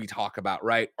indies we talk about,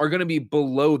 right, are going to be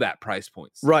below that price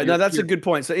point. Right. Now, that's a good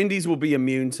point. So indies will be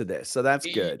immune to this. So that's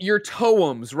good. Your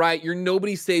Toems, right? Your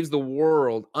Nobody Saves the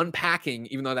World, Unpacking,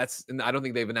 even though I don't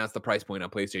think they've announced the price point on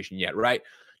PlayStation yet, right?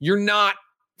 You're not,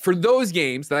 for those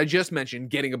games that I just mentioned,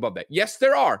 getting above that. Yes,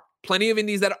 there are plenty of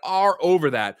indies that are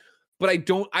over that, but I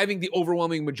think the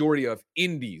overwhelming majority of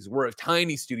indies, where a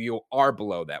tiny studio, are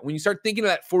below that. When you start thinking of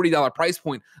that $40 price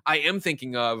point, I am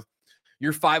thinking of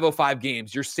your 505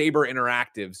 games, your Saber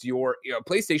Interactives, your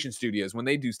PlayStation Studios, when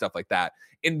they do stuff like that.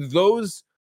 And those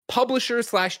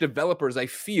publishers / developers, I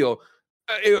feel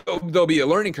there'll be a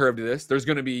learning curve to this. There's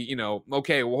going to be,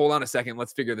 okay, well, hold on a second,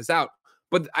 let's figure this out.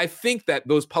 But I think that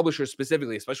those publishers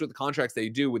specifically, especially with the contracts they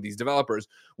do with these developers,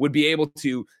 would be able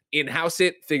to in-house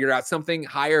it, figure out something,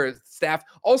 hire staff.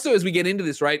 Also, as we get into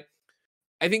this, right,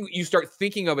 I think you start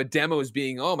thinking of a demo as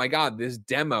being, oh my God, this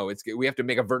demo, we have to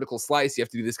make a vertical slice. You have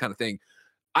to do this kind of thing.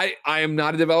 I am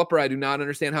not a developer. I do not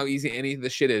understand how easy any of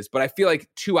this shit is, but I feel like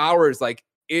 2 hours,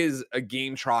 is a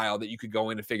game trial that you could go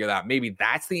in and figure that out. Maybe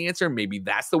that's the answer. Maybe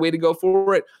that's the way to go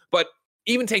for it. But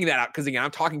even taking that out, because again,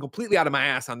 I'm talking completely out of my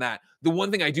ass on that. The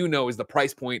one thing I do know is the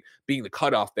price point being the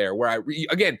cutoff there, where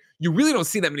again, you really don't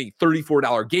see that many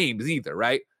 $34 games either,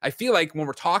 right? I feel like when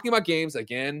we're talking about games,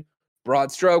 again,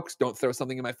 broad strokes, don't throw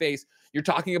something in my face. You're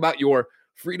talking about your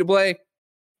free-to-play,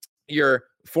 your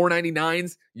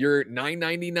 $4.99s, your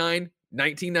 $9.99,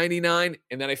 $19.99,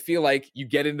 and then I feel like you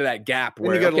get into that gap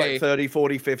where you go to like 30,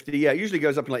 40, 50. Yeah, it usually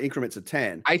goes up in like increments of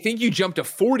 10. I think you jump to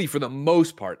 40 for the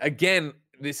most part. Again,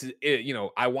 this is,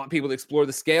 I want people to explore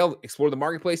the scale, explore the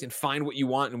marketplace, and find what you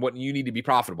want and what you need to be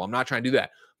profitable. I'm not trying to do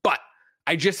that. But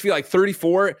I just feel like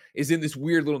 34 is in this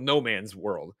weird little no man's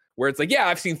world where it's like, yeah,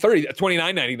 I've seen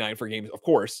 $29.99 for games, of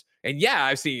course. And yeah,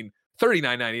 I've seen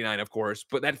 $39.99, of course,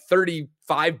 but that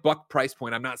 $35 price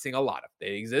point, I'm not seeing a lot of.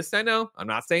 They exist, I know. I'm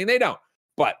not saying they don't.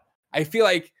 But I feel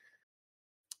like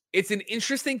it's an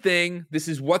interesting thing. This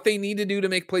is what they need to do to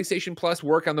make PlayStation Plus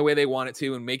work on the way they want it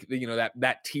to, and make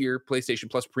that tier PlayStation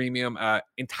Plus Premium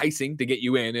enticing to get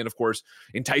you in, and of course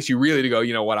entice you really to go.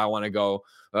 You know what, I want to go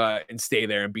and stay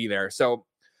there and be there. So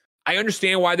I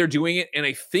understand why they're doing it, and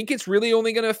I think it's really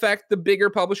only going to affect the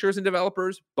bigger publishers and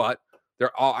developers. But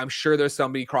I'm sure there's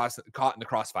somebody caught in the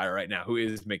crossfire right now who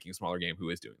is making a smaller game, who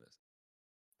is doing this.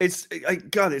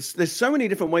 There's so many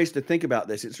different ways to think about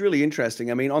this. It's really interesting.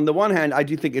 I mean, on the one hand, I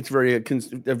do think it's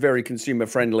a very consumer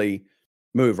friendly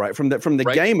move, right? From the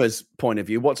right. gamer's point of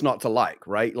view, what's not to like,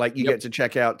 right? Like you get to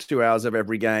check out 2 hours of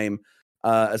every game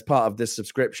as part of this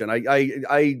subscription.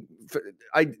 I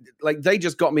like, they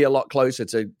just got me a lot closer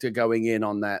to going in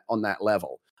on that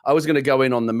level. I was going to go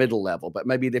in on the middle level, but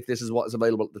maybe if this is what's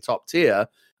available at the top tier,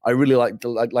 I really like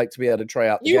to be able to try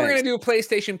out. You were going to do a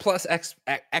PlayStation Plus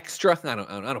extra. I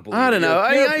don't believe. I don't know.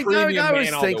 I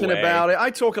was man thinking about it. I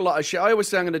talk a lot of shit. I always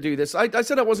say I'm going to do this. I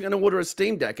said I wasn't going to order a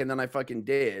Steam Deck, and then I fucking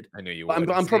did. I knew you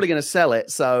would. I'm probably going to sell it.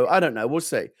 So I don't know. We'll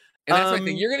see. And that's my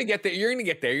thing. You're going to get there. You're going to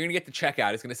get there. You're going to get the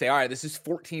checkout. It's going to say, all right, this is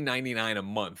 $14.99 a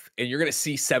month, and you're going to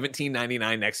see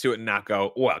 $17.99 next to it, and not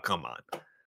go, well, come on.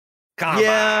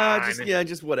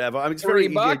 Just whatever. I mean, it's very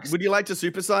easy. Would you like to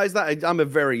supersize that? I'm a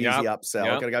very easy upsell.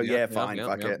 I'm gonna go, fine,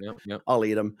 fuck it. I'll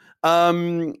eat them.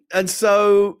 And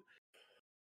so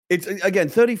it's again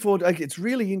 34. Like, it's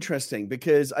really interesting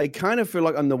because I kind of feel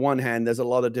like on the one hand, there's a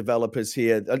lot of developers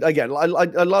here. Again,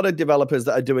 a lot of developers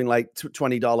that are doing like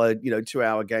 $20, 2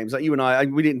 hour games. Like you and I,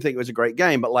 we didn't think it was a great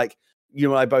game, but like you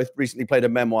and I both recently played a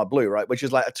Memoir Blue, right? Which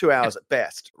is like 2 hours at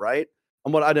best, right?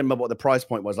 And I didn't remember what the price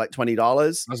point was, like $20.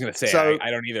 I was going to say, so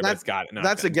I don't either, but it's got it.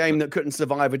 That's a game that couldn't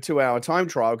survive a 2 hour time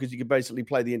trial because you could basically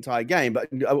play the entire game,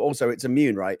 but also it's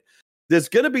immune, right? There's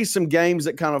going to be some games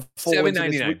that kind of fall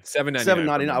 $7.99.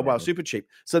 $7.99. Oh, wow, super cheap.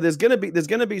 So there's going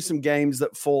to be some games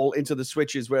that fall into the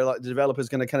switches where like the developer's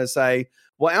going to kind of say,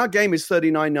 well, our game is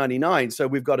 $39.99, so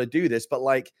we've got to do this, but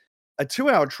like a 2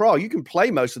 hour trial, you can play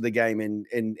most of the game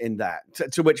in that.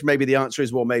 To which maybe the answer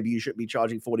is, well, maybe you should be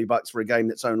charging $40 for a game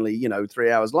that's only 3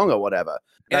 hours long or whatever.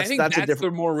 I think that's the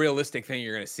more realistic thing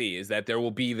you're going to see is that there will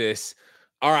be this.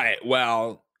 All right,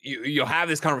 well, you'll have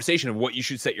this conversation of what you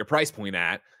should set your price point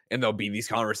at, and there'll be these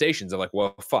conversations of like,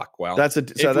 well, fuck, well, that's a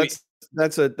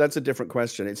different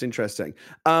question. It's interesting.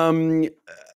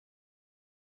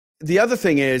 The other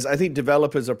thing is, I think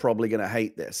developers are probably going to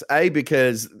hate this.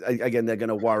 Because again, they're going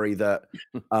to worry that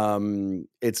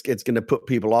it's going to put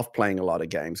people off playing a lot of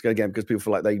games. Again, because people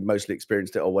feel like they mostly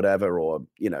experienced it or whatever, or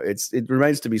it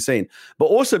remains to be seen. But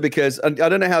also because I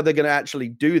don't know how they're going to actually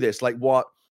do this. Like what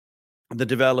the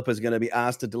developer is going to be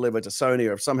asked to deliver to Sony,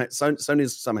 or if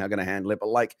Sony's somehow going to handle it. But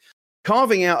like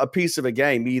carving out a piece of a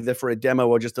game, either for a demo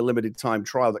or just a limited time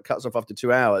trial that cuts off after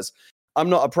 2 hours. I'm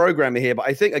not a programmer here, but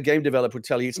I think a game developer would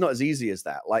tell you it's not as easy as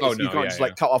that. Like, you can't just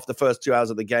like cut off the first 2 hours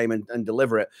of the game and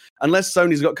deliver it, unless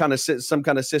Sony's got kind of some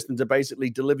kind of system to basically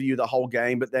deliver you the whole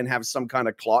game, but then have some kind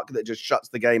of clock that just shuts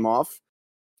the game off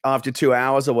after 2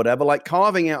 hours or whatever. Like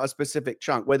carving out a specific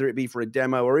chunk, whether it be for a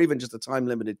demo or even just a time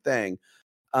limited thing,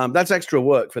 that's extra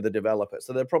work for the developer.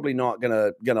 So they're probably not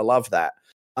gonna love that.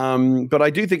 But I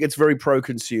do think it's very pro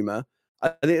consumer. I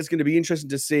think it's going to be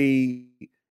interesting to see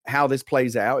how this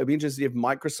plays out. It'd be interesting if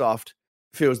Microsoft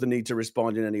feels the need to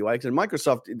respond in any way, because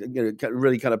Microsoft,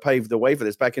 really kind of paved the way for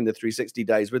this back in the 360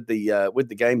 days with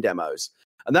the game demos,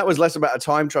 and that was less about a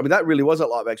time trial. I mean, that really was a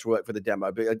lot of extra work for the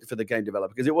demo, for the game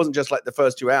developer, because it wasn't just like the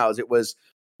first 2 hours. It was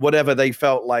whatever they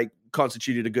felt like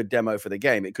constituted a good demo for the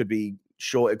game. It could be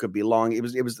short, it could be long. It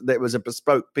was a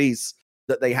bespoke piece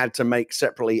that they had to make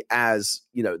separately as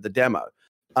the demo.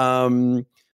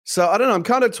 So I don't know. I'm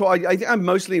kind of I think I'm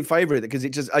mostly in favor of it, because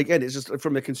it's just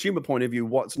from a consumer point of view,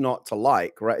 what's not to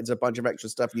like, right? It's a bunch of extra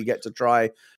stuff you get to try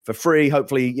for free.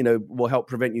 Hopefully, will help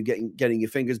prevent you getting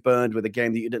your fingers burned with a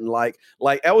game that you didn't like.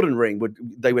 Like Elden Ring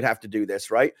would have to do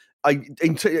this, right? I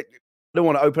don't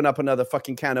want to open up another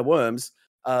fucking can of worms,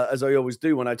 as I always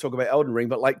do when I talk about Elden Ring,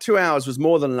 but like 2 hours was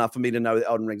more than enough for me to know that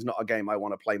Elden Ring's not a game I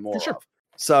want to play more of.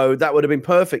 So that would have been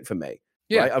perfect for me.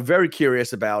 Yeah. Right? I'm very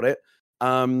curious about it.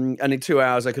 And in 2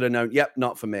 hours, I could have known, yep,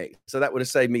 not for me. So that would have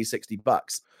saved me $60.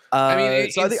 I mean, I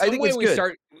think it's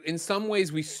good. In some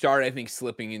ways, we start, I think,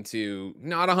 slipping into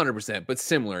not 100%, but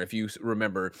similar. If you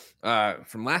remember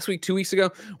from last week, 2 weeks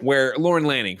ago, where Lauren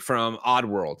Lanning from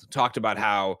Oddworld talked about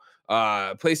how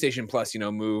PlayStation Plus,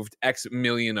 moved X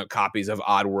million of copies of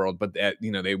Oddworld, but that,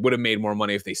 they would have made more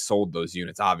money if they sold those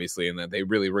units, obviously, and that they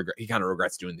really he kind of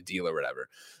regrets doing the deal or whatever.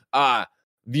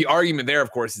 The argument there,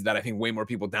 of course, is that I think way more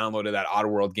people downloaded that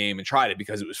Oddworld game and tried it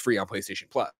because it was free on PlayStation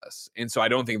Plus. And so I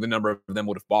don't think the number of them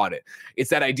would have bought it.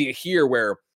 It's that idea here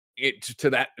where to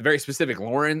that very specific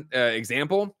Lauren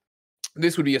example,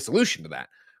 this would be a solution to that,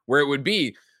 where it would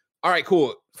be, all right,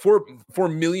 cool. 4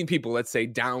 million people, let's say,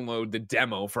 download the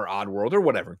demo for Oddworld or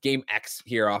whatever, Game X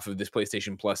here off of this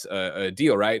PlayStation Plus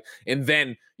deal, right? And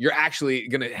then you're actually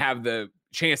going to have the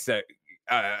chance to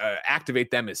activate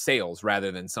them as sales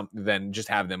rather than just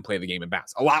have them play the game and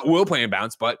bounce. A lot will play and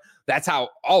bounce, but that's how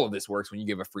all of this works when you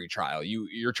give a free trial.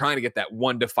 You're trying to get that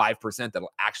 1 to 5%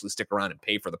 that'll actually stick around and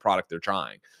pay for the product they're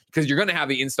trying, because you're going to have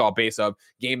the install base of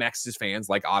Game X's fans,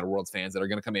 like Oddworld's fans, that are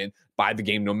going to come in, buy the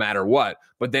game no matter what.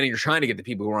 But then you're trying to get the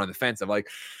people who are on the fence of like,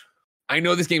 I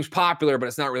know this game's popular, but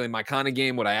it's not really my kind of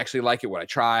game. Would I actually like it? Would I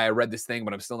try? I read this thing,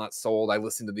 but I'm still not sold. I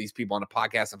listened to these people on a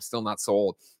podcast. I'm still not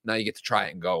sold. Now you get to try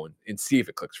it and go and see if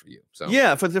it clicks for you. So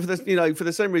yeah, for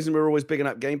the same reason we're always bigging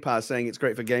up Game Pass, saying it's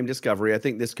great for game discovery. I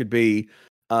think this could be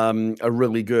a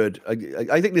really good.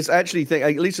 I think this actually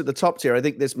at least at the top tier, I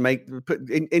think this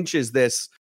inches this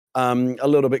a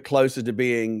little bit closer to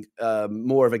being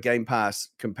more of a Game Pass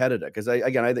competitor. Because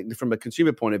I think from a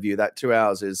consumer point of view, that 2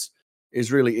 hours is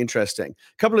really interesting.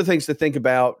 A couple of things to think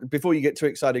about before you get too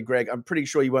excited, Greg. I'm pretty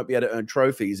sure you won't be able to earn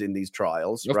trophies in these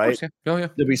trials, of right? Course, yeah. Oh, yeah.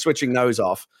 They'll be switching those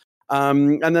off.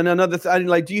 And then another thing,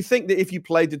 like, do you think that if you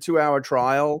played the 2 hour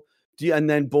trial and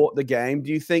then bought the game,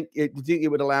 do you think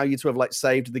it would allow you to have like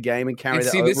saved the game and carry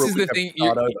that over? This is the thing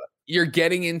you're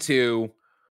getting into.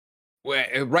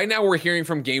 Right now, we're hearing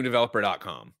from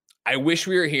GameDeveloper.com. I wish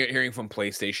we were hearing from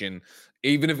PlayStation,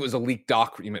 even if it was a leaked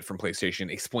document from PlayStation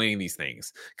explaining these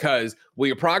things. Because will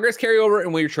your progress carry over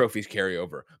and will your trophies carry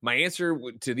over? My answer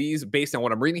to these, based on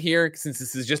what I'm reading here, since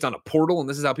this is just on a portal and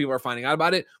this is how people are finding out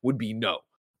about it, would be no.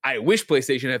 I wish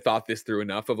PlayStation had thought this through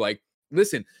enough of like,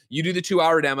 listen, you do the 2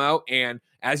 hour demo, and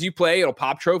as you play, it'll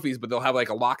pop trophies, but they'll have like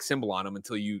a lock symbol on them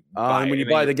until you buy and when you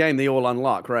buy the game, they all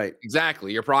unlock, right?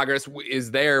 Exactly. Your progress is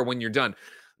there when you're done.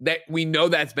 That we know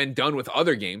that's been done with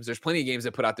other games. There's plenty of games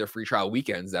that put out their free trial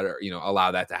weekends that are,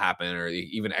 allow that to happen, or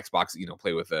even Xbox,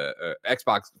 play with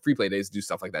Xbox free play days, do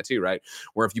stuff like that too, right?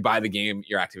 Where if you buy the game,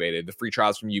 you're activated. The free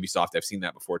trials from Ubisoft, I've seen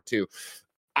that before too.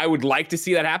 I would like to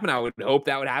see that happen. I would hope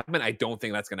that would happen. I don't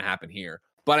think that's going to happen here,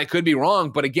 but I could be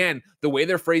wrong. But again, the way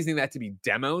they're phrasing that to be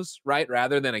demos, right,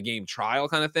 rather than a game trial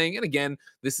kind of thing. And again,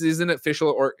 this isn't official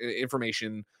or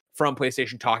information from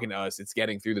PlayStation talking to us. It's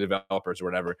getting through the developers or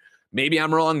whatever. Maybe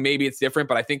I'm wrong. Maybe it's different,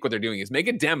 but I think what they're doing is make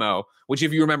a demo, which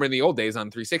if you remember in the old days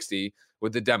on 360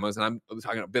 with the demos, and I'm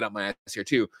talking a bit up my ass here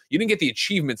too, you didn't get the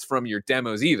achievements from your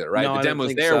demos either, right? No, the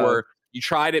demos there were, you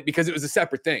tried it because it was a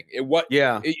separate thing.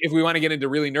 If we want to get into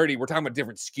really nerdy, we're talking about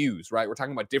different SKUs, right? We're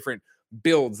talking about different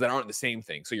builds that aren't the same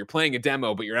thing. So you're playing a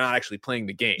demo, but you're not actually playing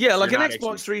the game. Yeah, like an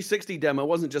Xbox 360 demo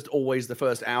wasn't just always the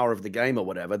first hour of the game or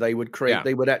whatever. They would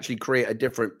actually create a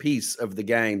different piece of the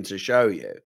game to show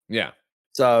you. Yeah.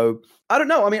 So I don't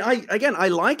know. I mean, I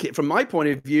like it from my point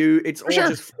of view. It's all sure.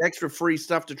 just extra free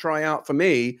stuff to try out for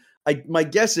me. My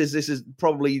guess is this is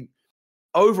probably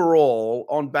overall,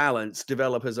 on balance,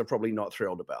 developers are probably not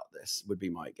thrilled about this. Would be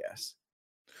my guess.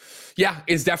 Yeah,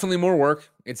 it's definitely more work.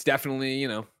 It's definitely,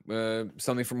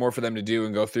 something more for them to do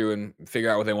and go through and figure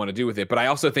out what they want to do with it. But I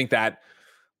also think that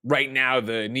right now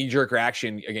the knee-jerk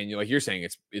reaction, again, like you're saying,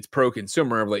 it's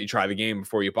pro-consumer, let you try the game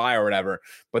before you buy or whatever.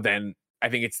 But then I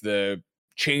think it's the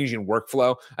change in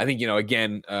workflow. I think,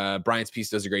 again, Brian's piece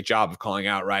does a great job of calling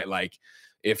out, right? Like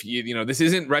if this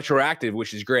isn't retroactive,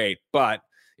 which is great, but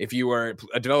if you are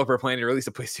a developer planning to release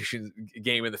a PlayStation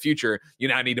game in the future, you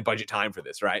now need to budget time for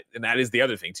this, right? And that is the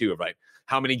other thing too, of like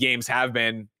how many games have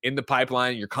been in the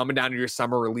pipeline, you're coming down to your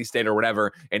summer release date or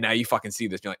whatever, and now you fucking see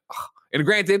this. You're like, oh. And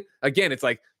granted, again, it's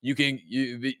like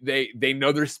they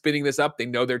know they're spinning this up, they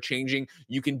know they're changing.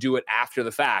 You can do it after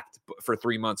the fact for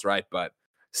 3 months, right? But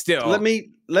still, let me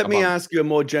ask you a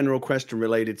more general question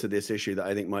related to this issue that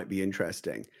I think might be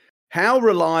interesting. How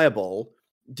reliable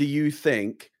do you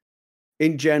think,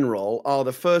 in general, are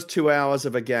the first 2 hours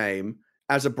of a game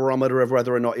as a barometer of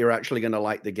whether or not you're actually going to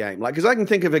like the game? Like, because I can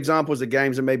think of examples of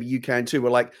games, and maybe you can too,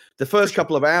 where like the first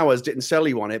couple of hours didn't sell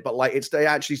you on it, but like they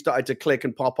actually started to click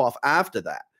and pop off after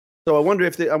that. So I wonder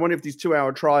if these 2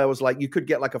 hour trials, like you could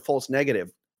get like a false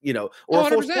negative, or 100%. A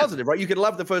false positive, right? You could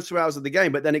love the first 2 hours of the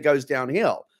game, but then it goes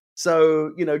downhill.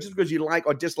 So, just because you like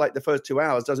or dislike the first 2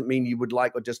 hours doesn't mean you would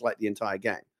like or dislike the entire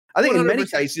game. I think 100%. In many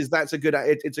cases that's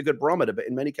it's a good barometer, but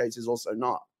in many cases also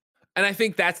not. And I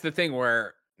think that's the thing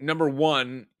where, number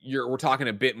one, we're talking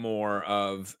a bit more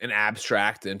of an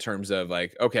abstract in terms of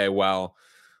like, okay, well,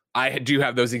 I do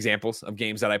have those examples of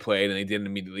games that I played and they didn't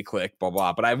immediately click, blah,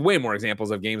 blah. But I have way more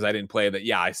examples of games I didn't play that,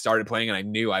 I started playing and I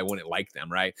knew I wouldn't like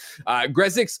them, right?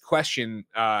 Grezik's question,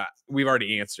 we've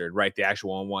already answered, right? The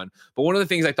actual one. But one of the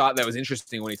things I thought that was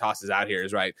interesting when he tosses out here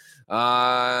is, right,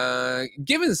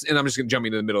 given, and I'm just going to jump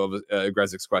into the middle of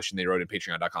Grezik's question they wrote in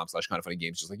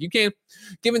patreon.com/kindoffunnygames, just like you can.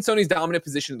 Given Sony's dominant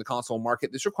position in the console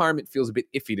market, this requirement feels a bit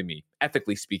iffy to me,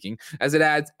 ethically speaking, as it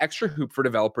adds extra hoop for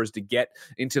developers to get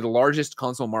into the largest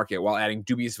console market while adding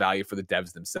dubious value for the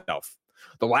devs themselves.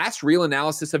 The last real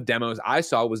analysis of demos I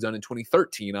saw was done in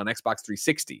 2013 on Xbox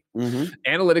 360. Mm-hmm.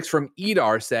 Analytics from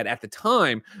EDAR said at the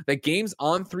time that games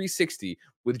on 360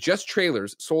 with just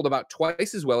trailers sold about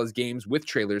twice as well as games with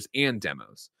trailers and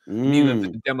demos, meaning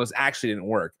that the demos actually didn't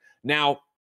work. Now,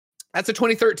 that's a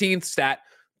 2013 stat.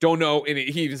 Don't know, and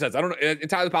he even says, I don't know,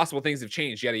 entirely possible things have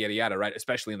changed, yada, yada, yada, right?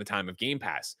 Especially in the time of Game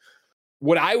Pass.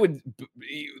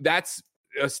 That's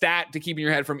a stat to keep in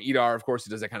your head from EDAR. Of course, it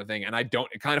does that kind of thing. And I don't,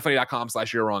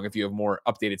 kindoffunny.com/you're wrong if you have more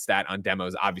updated stat on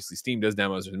demos. Obviously, Steam does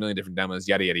demos. There's a million different demos,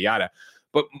 yada, yada, yada.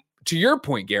 But to your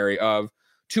point, Gary, of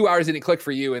 2 hours didn't click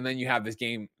for you, and then you have this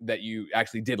game that you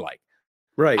actually did like.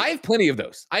 Right. I have plenty of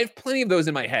those.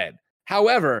 In my head.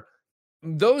 However,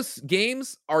 those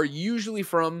games are usually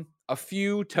from a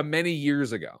few to many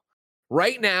years ago.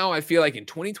 Right now, I feel like in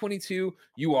 2022,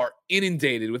 you are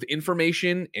inundated with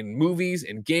information in movies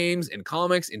and games and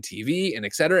comics and TV and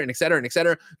et cetera, and et cetera, and et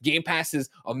cetera. Game Pass is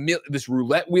this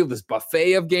roulette wheel, this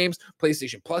buffet of games.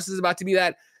 PlayStation Plus is about to be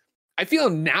that. I feel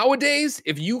nowadays,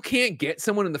 if you can't get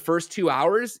someone in the first 2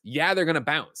 hours, they're going to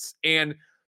bounce. And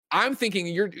I'm thinking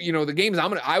the games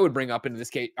I would bring up into this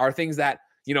case are things that,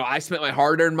 I spent my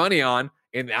hard-earned money on.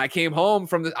 And I came home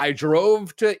I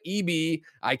drove to EB.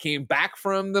 I came back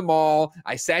from the mall.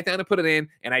 I sat down to put it in,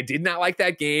 and I did not like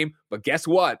that game. But guess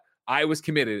what? I was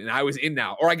committed, and I was in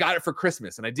now. Or I got it for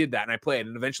Christmas, and I did that, and I played,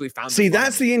 and eventually found. See,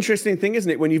 that's the interesting thing,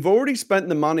 isn't it? When you've already spent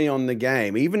the money on the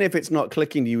game, even if it's not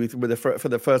clicking to you for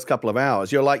the first couple of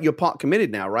hours, you're part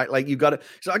committed now, right? Like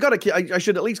I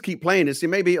should at least keep playing to see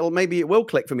maybe it will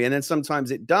click for me, and then sometimes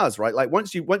it does, right? Like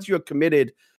once you're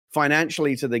committed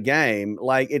financially to the game,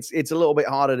 like it's a little bit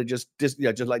harder to just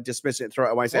dismiss it, throw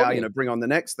it away, say, bring on the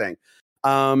next thing.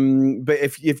 But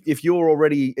if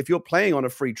you're playing on a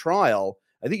free trial,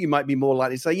 I think you might be more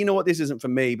likely to say, you know what, this isn't for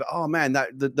me, but oh man, that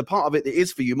the part of it that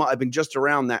is for you might have been just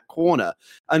around that corner.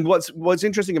 And what's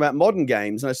interesting about modern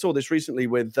games, and I saw this recently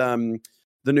with the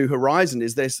new Horizon,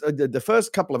 is this the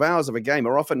first couple of hours of a game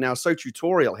are often now so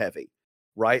tutorial heavy,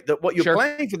 right? That what you're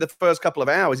playing for the first couple of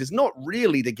hours is not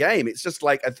really the game. It's just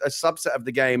like a subset of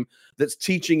the game that's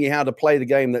teaching you how to play the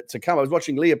game to come. I was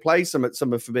watching Leah play some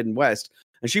of Forbidden West,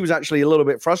 and she was actually a little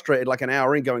bit frustrated, like an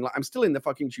hour in, going like, I'm still in the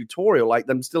fucking tutorial. Like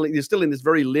you're still in this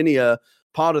very linear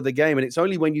part of the game. And it's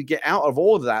only when you get out of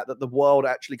all of that the world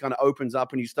actually kind of opens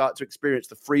up and you start to experience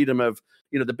the freedom of,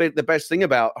 the best thing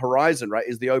about Horizon, right,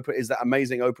 is that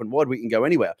amazing open world. We can go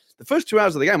anywhere. The first 2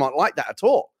 hours of the game aren't like that at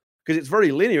all, because it's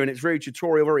very linear and it's very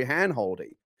tutorial, very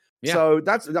hand-holdy. Yeah. So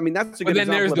that's a good then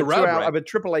there's example the of, rub, right? of a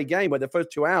AAA game where the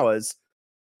first 2 hours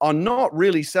are not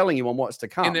really selling you on what's to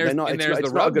come. And there's, It's not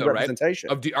a good representation.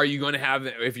 Are you going to have,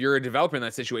 if you're a developer in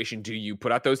that situation, do you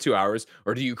put out those 2 hours,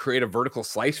 or do you create a vertical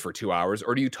slice for 2 hours,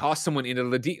 or do you toss someone into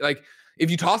the deep? Like, if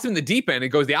you toss them in the deep end, it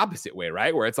goes the opposite way,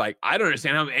 right? Where it's like, I don't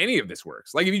understand how any of this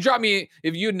works. Like, if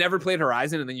you had never played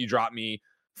Horizon and then you drop me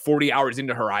 40 hours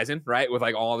into Horizon, right, with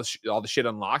like all the shit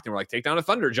unlocked, and we're like, take down a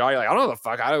Thunderjaw. You're like, I don't know the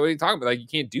fuck. What are you talking about? Like, you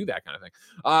can't do that kind of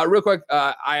thing. Real quick,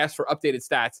 I asked for updated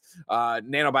stats.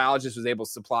 Nanobiologist was able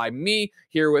to supply me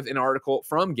here with an article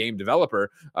from Game Developer.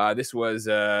 This was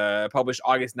published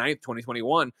August 9th,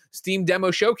 2021. Steam demo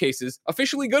showcases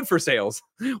officially good for sales.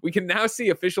 We can now see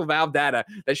official Valve data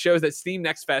that shows that Steam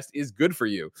Next Fest is good for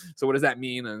you. So what does that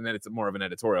mean? And then it's more of an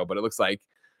editorial, but it looks like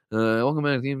welcome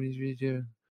back to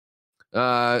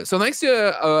so thanks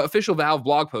to official Valve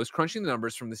blog post crunching the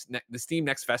numbers from the Steam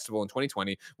Next Festival in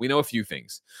 2020, we know a few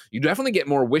things. You definitely get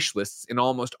more wish lists in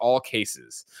almost all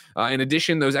cases. In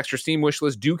addition, those extra Steam wish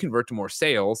lists do convert to more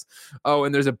sales. Oh,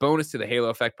 and there's a bonus to the Halo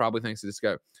effect, probably thanks to this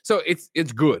guy. So it's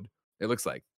good, it looks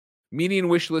like. Median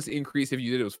wish list increase, if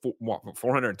you did it, was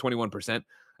 421%.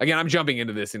 Again, I'm jumping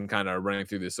into this and kind of running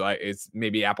through this, so it's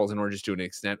maybe apples and oranges to an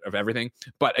extent of everything.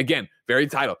 But again, very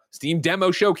title. Steam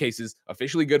demo showcases,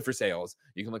 officially good for sales.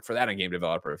 You can look for that on Game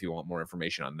Developer if you want more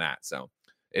information on that. So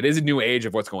it is a new age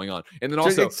of what's going on. And then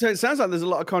also... So it sounds like there's a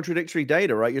lot of contradictory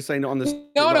data, right? You're saying on this...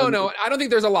 No. I don't think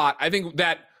there's a lot. I think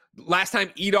that last time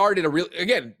EDAR did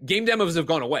again, game demos have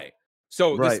gone away.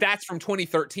 So the stats from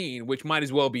 2013, which might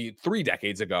as well be 3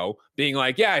 decades ago, being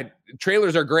like, yeah,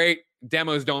 trailers are great.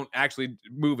 Demos don't actually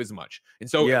move as much. And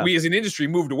so we as an industry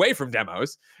moved away from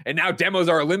demos. And now demos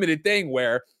are a limited thing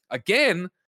where, again,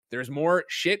 there's more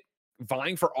shit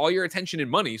vying for all your attention and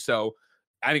money. So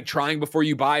I think trying before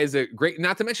you buy is a great,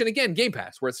 not to mention, again, Game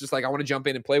Pass, where it's just like, I want to jump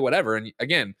in and play whatever. And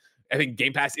again, I think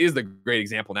Game Pass is the great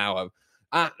example now of,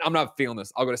 I'm not feeling this.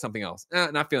 I'll go to something else.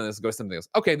 Not feeling this. Go to something else.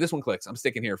 Okay, this one clicks. I'm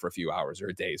sticking here for a few hours or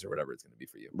days or whatever it's going to be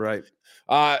for you. Right.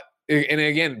 And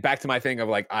again, back to my thing of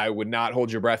like, I would not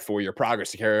hold your breath for your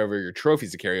progress to carry over, your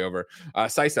trophies to carry over.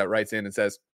 Sisa writes in and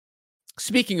says,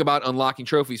 speaking about unlocking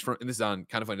trophies from, and this is on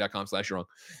kindoffunny.com/wrong.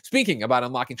 Speaking about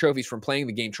unlocking trophies from playing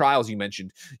the game trials, you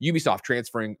mentioned Ubisoft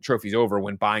transferring trophies over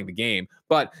when buying the game,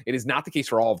 but it is not the case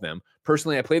for all of them.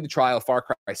 Personally, I played the trial of Far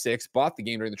Cry 6, bought the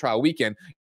game during the trial weekend,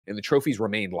 and the trophies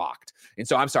remained locked. And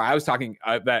so I'm sorry, I was talking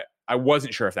that I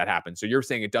wasn't sure if that happened. So you're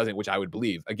saying it doesn't, which I would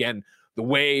believe. Again, the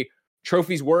way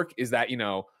trophies work is that,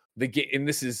 and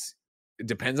this is, it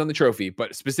depends on the trophy,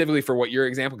 but specifically for what your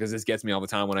example, because this gets me all the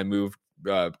time when I move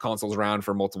consoles around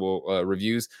for multiple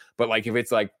reviews. But like, if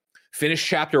it's like finish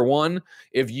chapter 1,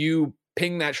 if you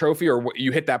ping that trophy or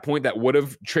you hit that point that would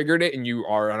have triggered it and you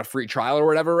are on a free trial or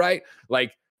whatever, right?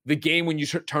 Like, the game, when you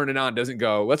turn it on, doesn't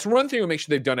go, let's run through and make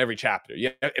sure they've done every chapter. Yeah,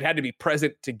 it had to be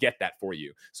present to get that for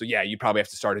you. So yeah, you probably have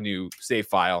to start a new save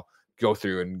file, go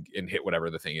through and hit whatever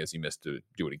the thing is you missed to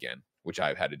do it again, which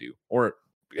I've had to do, or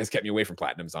has kept me away from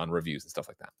platinums on reviews and stuff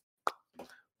like that.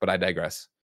 But I digress.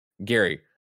 Gary,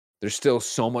 there's still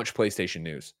so much PlayStation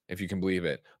news, if you can believe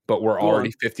it, but we're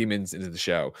already 50 minutes into the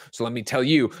show. So let me tell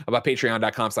you about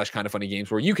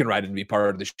patreon.com/kindoffunnygames, where you can write in and be part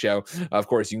of the show. Of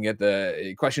course, you can get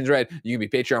the questions read. You can be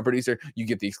Patreon producer. You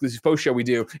get the exclusive post show we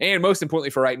do. And most importantly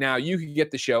for right now, you can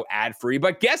get the show ad free.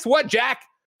 But guess what, Jack?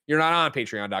 You're not on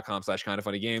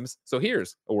patreon.com/kindoffunnygames. So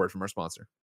here's a word from our sponsor.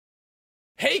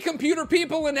 Hey, computer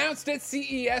people, announced at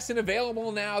CES and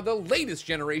available now, the latest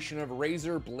generation of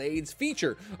Razer blades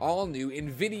feature all new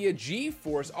NVIDIA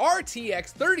GeForce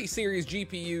RTX 30 series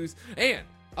GPUs and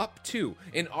up to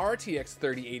an RTX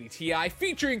 3080 Ti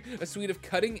featuring a suite of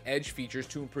cutting-edge features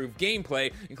to improve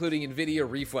gameplay, including NVIDIA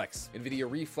Reflex. NVIDIA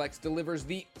Reflex delivers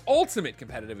the ultimate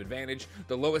competitive advantage,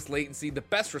 the lowest latency, the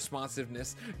best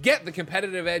responsiveness. Get the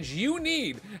competitive edge you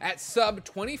need at sub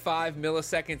 25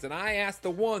 milliseconds. And I asked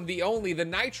the one, the only, the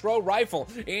Nitro Rifle,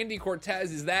 Andy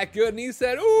Cortez, is that good? And he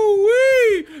said,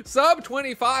 ooh-wee, sub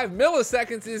 25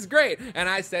 milliseconds is great. And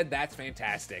I said, that's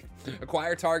fantastic.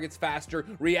 Acquire targets faster,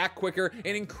 react quicker,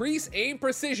 and increase aim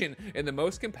precision in the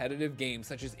most competitive games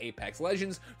such as Apex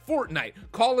Legends, Fortnite,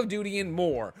 Call of Duty, and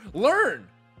more. Learn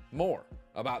more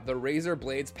about the Razer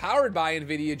blades powered by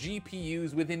NVIDIA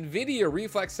GPUs with NVIDIA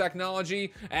Reflex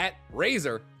technology at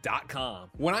Razer.com.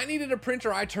 When I needed a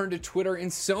printer, I turned to Twitter,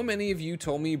 and so many of you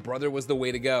told me Brother was the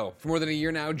way to go. For more than a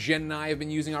year now, Jen and I have been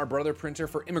using our Brother printer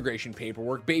for immigration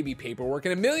paperwork, baby paperwork,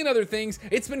 and a million other things.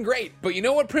 It's been great. But you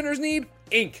know what printers need?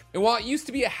 Ink. And while it used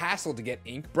to be a hassle to get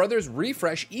ink, Brother's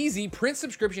Refresh Easy print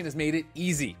subscription has made it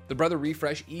easy. The Brother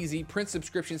Refresh Easy print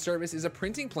subscription service is a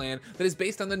printing plan that is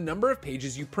based on the number of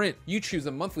pages you print. You choose choose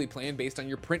a monthly plan based on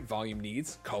your print volume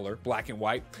needs, color, black and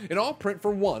white, and all print for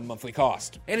one monthly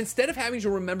cost. And instead of having to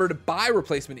remember to buy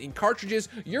replacement ink cartridges,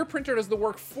 your printer does the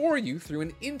work for you through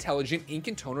an intelligent ink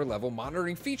and toner level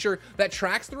monitoring feature that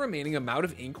tracks the remaining amount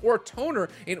of ink or toner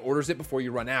and orders it before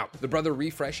you run out. The Brother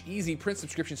Refresh Easy print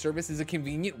subscription service is a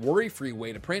convenient, worry-free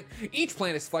way to print. Each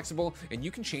plan is flexible, and you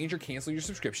can change or cancel your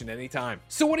subscription at any time.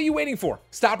 So what are you waiting for?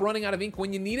 Stop running out of ink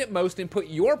when you need it most and put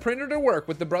your printer to work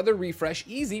with the Brother Refresh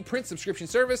Easy print subscription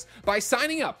service by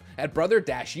signing up at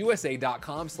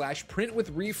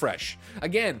brother-usa.com/printwithrefresh.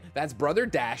 Again, that's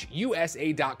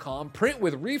brother-usa.com print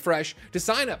with refresh to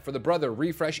sign up for the Brother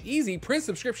Refresh Easy print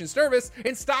subscription service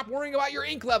and stop worrying about your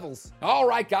ink levels. All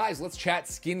right, guys, let's chat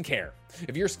skincare.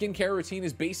 If your skincare routine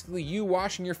is basically you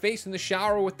washing your face in the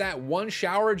shower with that one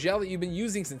shower gel that you've been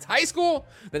using since high school,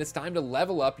 then it's time to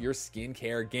level up your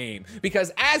skincare game.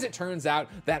 Because as it turns out,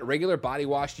 that regular body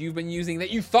wash you've been using that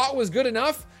you thought was good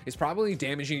enough is probably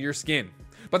damaging your skin.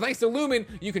 But thanks to Lumen,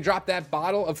 you can drop that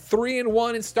bottle of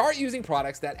 3-in-1 and start using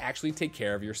products that actually take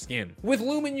care of your skin. With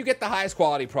Lumen, you get the highest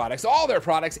quality products. All their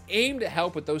products aim to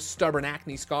help with those stubborn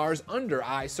acne scars, under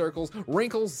eye circles,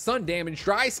 wrinkles, sun damage,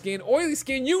 dry skin, oily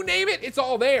skin, you name it, it's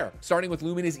all there. Starting with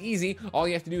Lumen is easy. All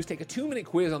you have to do is take a 2-minute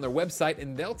quiz on their website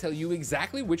and they'll tell you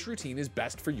exactly which routine is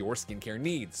best for your skincare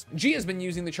needs. Gia's been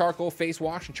using the charcoal face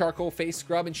wash and charcoal face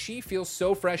scrub and she feels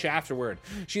so fresh afterward.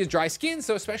 She has dry skin,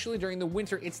 so especially during the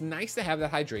winter, it's nice to have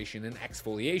that hydration and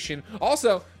exfoliation.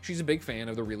 Also, she's a big fan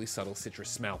of the really subtle citrus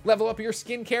smell. Level up your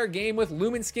skincare game with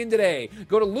Lumen Skin today.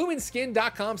 Go to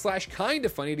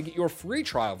lumenskin.com/kindafunny to get your free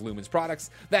trial of Lumen's products.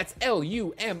 That's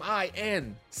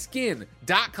LUMIN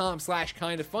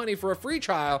skin.com/kindafunny for a free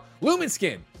trial.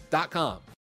 lumenskin.com.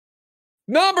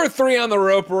 Number 3 on the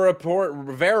Roper Report,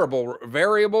 variable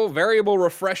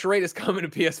refresh rate is coming to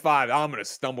PS5. I'm going to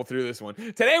stumble through this one.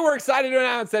 Today, we're excited to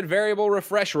announce that variable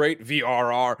refresh rate,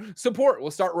 VRR, support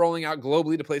will start rolling out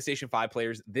globally to PlayStation 5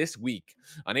 players this week.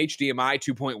 On HDMI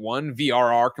 2.1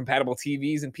 VRR compatible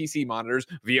TVs and PC monitors,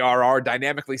 VRR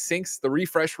dynamically syncs the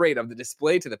refresh rate of the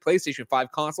display to the PlayStation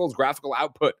 5 console's graphical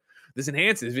output. This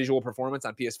enhances visual performance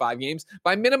on PS5 games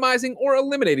by minimizing or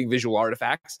eliminating visual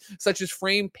artifacts, such as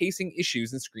frame pacing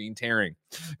issues and screen tearing.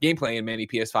 Gameplay in many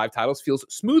PS5 titles feels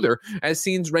smoother as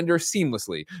scenes render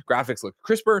seamlessly, graphics look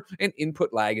crisper, and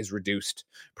input lag is reduced.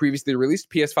 Previously released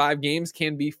PS5 games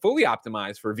can be fully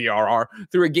optimized for VRR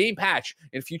through a game patch,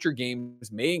 and future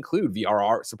games may include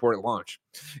VRR support at launch.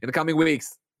 In the coming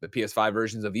weeks, the PS5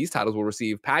 versions of these titles will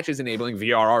receive patches enabling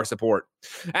VRR support.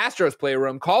 Astro's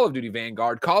Playroom, Call of Duty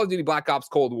Vanguard, Call of Duty Black Ops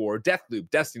Cold War, Deathloop,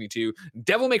 Destiny 2,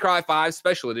 Devil May Cry 5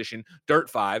 Special Edition,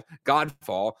 Dirt 5,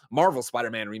 Godfall, Marvel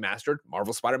Spider-Man Remastered,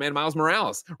 Marvel Spider-Man Miles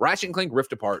Morales, Ratchet & Clank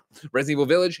Rift Apart, Resident Evil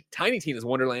Village, Tiny Tina's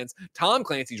Wonderlands, Tom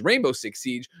Clancy's Rainbow Six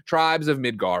Siege, Tribes of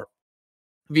Midgar.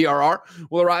 VRR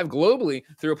will arrive globally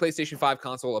through a PlayStation 5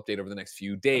 console update over the next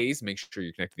few days. Make sure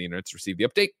you're connected to the internet to receive the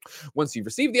update. Once you've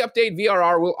received the update,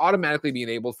 VRR will automatically be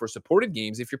enabled for supported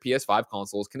games if your PS5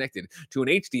 console is connected to an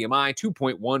HDMI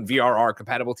 2.1 VRR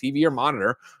compatible TV or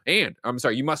monitor. And,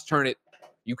 you must turn it.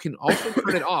 You can also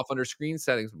turn it off under screen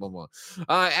settings. Blah, blah.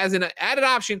 As an added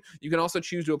option, you can also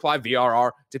choose to apply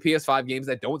VRR to PS5 games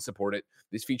that don't support it.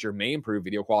 This feature may improve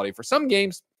video quality for some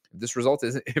games. If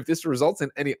this results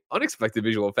in any unexpected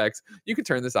visual effects, you can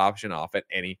turn this option off at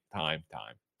any time.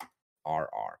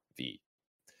 RRV.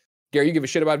 Gary, you give a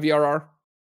shit about VRR?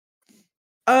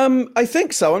 I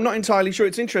think so. I'm not entirely sure.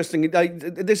 It's interesting.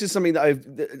 This is something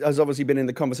that has obviously been in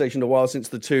the conversation a while since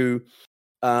the two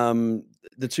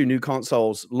new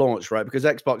consoles launched, right? Because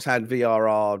Xbox had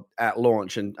VRR at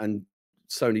launch and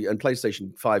Sony and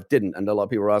PlayStation 5 didn't, and a lot of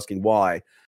people are asking why.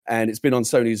 And it's been on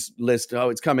Sony's list. Oh,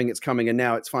 it's coming, and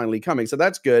now it's finally coming. So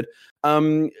that's good.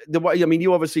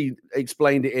 You obviously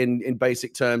explained it in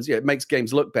basic terms. Yeah, it makes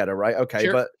games look better, right? Okay,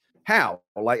 sure. But how?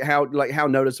 How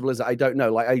noticeable is it? I don't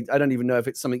know. I don't even know if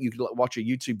it's something you could watch a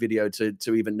YouTube video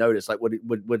to even notice. Like,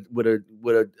 would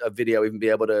a video even be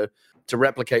able to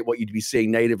replicate what you'd be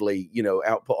seeing natively,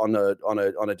 output on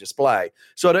a display?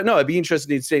 So I don't know. I'd be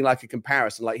interested in seeing like a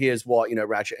comparison. Like, here's what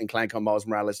Ratchet and Clank on Miles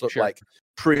Morales look like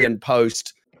pre and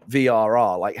post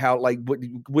VRR. Like, how,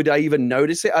 would I even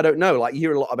notice it? I don't know. Like, you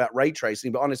hear a lot about ray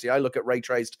tracing, but honestly, I look at ray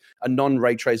traced and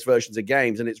non-ray traced versions of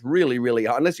games, and it's really, really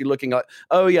hard. Unless you're looking like,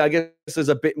 oh yeah, I guess there's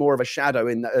a bit more of a shadow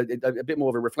in a bit more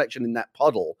of a reflection in that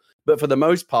puddle. But for the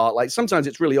most part, like, sometimes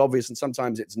it's really obvious and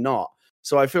sometimes it's not.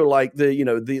 So I feel like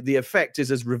the effect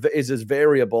is as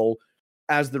variable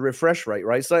as the refresh rate,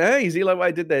 right? So, hey, see, like what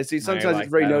I did there. See, sometimes it's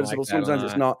very noticeable, sometimes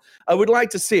it's not. I would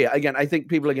like to see it. Again, I think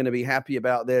people are going to be happy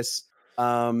about this.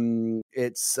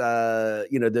 It's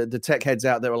the tech heads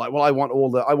out there are like, well, I want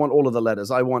all of the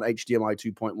letters. I want HDMI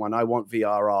 2.1. I want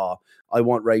VRR. I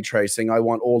want ray tracing. I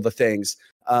want all the things.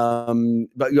 But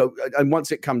and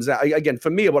once it comes out, again, for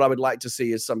me, what I would like to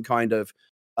see is some kind of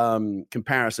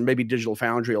comparison. Maybe Digital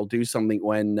Foundry will do something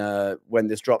when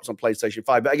this drops on PlayStation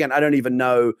 5. But again, I don't even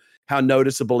know how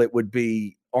noticeable it would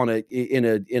be in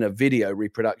a video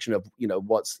reproduction of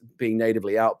what's being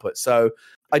natively output. So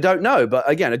I don't know, but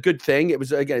again, a good thing. It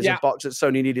was it's a box that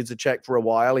Sony needed to check for a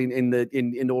while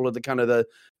in all of the kind of the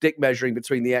dick measuring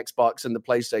between the Xbox and the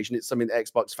PlayStation. It's something that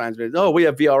Xbox fans go, oh, we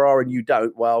have VRR and you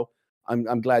don't. Well,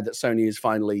 I'm glad that Sony is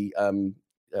finally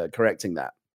correcting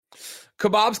that.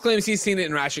 Kebabs claims he's seen it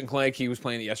in Ratchet & Clank. He was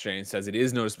playing it yesterday and says it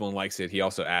is noticeable and likes it. He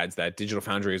also adds that Digital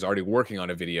Foundry is already working on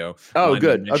a video. Oh,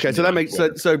 good. Okay, so that makes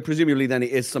so presumably then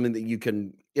it is something that you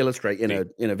can illustrate in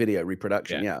a video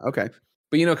reproduction. Yeah. Okay.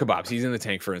 But Kebabs, he's in the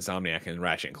tank for Insomniac and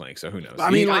Ratchet & Clank, so who knows?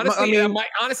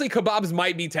 Honestly, Kebabs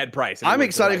might be Ted Price. I'm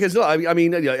excited because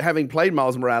having played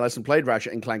Miles Morales and played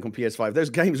Ratchet & Clank on PS5, those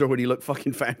games already look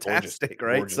fucking fantastic,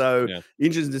 right? Gorgeous. So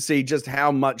interesting to see just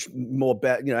how much more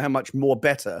better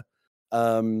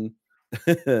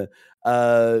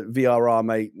VRR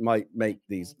might make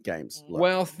these games look.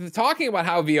 Well, talking about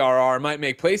how VRR might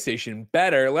make PlayStation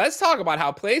better, let's talk about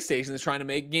how PlayStation is trying to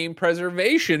make game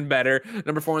preservation better.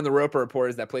 Number 4 in the Roper Report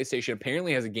is that PlayStation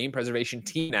apparently has a game preservation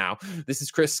team now. This is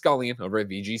Chris Scullion over at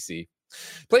VGC.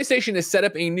 PlayStation has set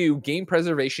up a new game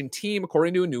preservation team,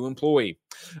 according to a new employee.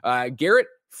 Garrett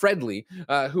Fredley,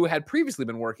 who had previously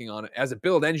been working on it as a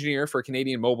build engineer for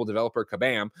Canadian mobile developer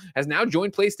Kabam, has now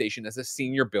joined PlayStation as a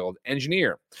senior build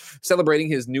engineer. Celebrating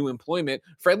his new employment,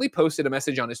 Fredley posted a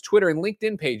message on his Twitter and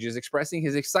LinkedIn pages expressing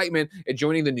his excitement at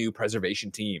joining the new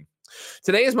preservation team.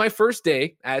 Today is my first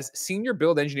day as senior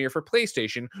build engineer for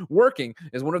PlayStation, working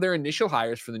as one of their initial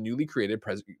hires for the newly created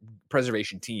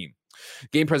preservation team.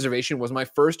 Game preservation was my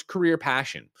first career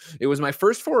passion. It was my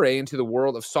first foray into the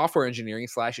world of software engineering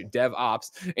 /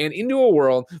 DevOps and into a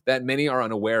world that many are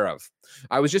unaware of.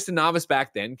 I was just a novice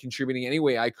back then, contributing any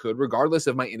way I could, regardless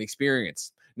of my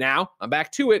inexperience. Now, I'm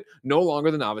back to it, no longer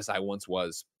the novice I once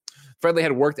was. Fredley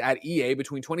had worked at EA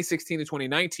between 2016 and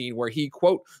 2019, where he,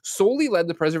 quote, solely led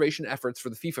the preservation efforts for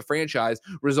the FIFA franchise,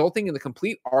 resulting in the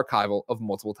complete archival of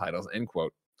multiple titles, end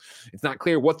quote. It's not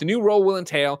clear what the new role will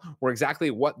entail or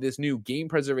exactly what this new game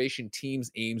preservation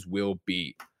team's aims will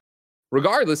be.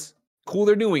 Regardless, cool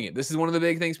they're doing it. This is one of the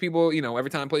big things people, every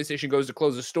time PlayStation goes to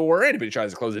close a store or anybody tries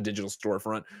to close a digital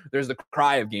storefront, there's the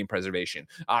cry of game preservation.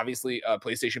 Obviously,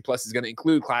 PlayStation Plus is going to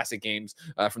include classic games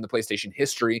from the PlayStation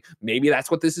history. Maybe that's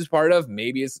what this is part of.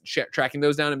 Maybe it's tracking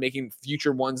those down and making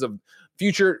future ones of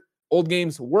future old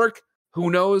games work. Who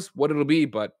knows what it'll be,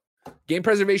 but game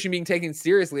preservation being taken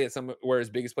seriously at somewhere as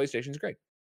big as PlayStation is great.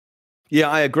 Yeah,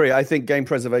 I agree. I think game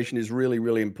preservation is really,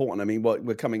 really important. I mean, what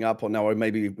we're coming up on now, or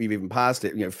maybe we've even passed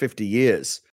it, 50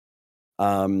 years.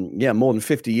 More than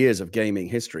 50 years of gaming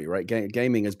history, right?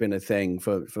 Gaming has been a thing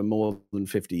for more than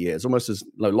 50 years, almost as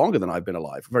longer than I've been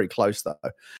alive. Very close, though.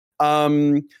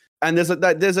 And there's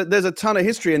a ton of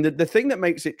history. And the thing that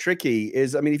makes it tricky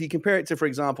is, I mean, if you compare it to, for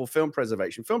example, film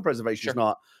preservation is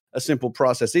not a simple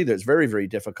process either. It's very, very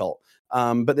difficult.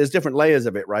 But there's different layers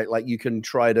of it, right? Like you can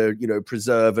try to,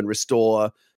 preserve and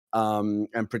restore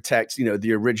and protect,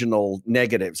 the original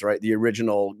negatives, right? The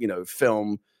original,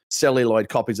 film celluloid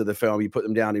copies of the film. You put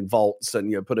them down in vaults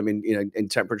and put them in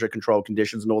temperature controlled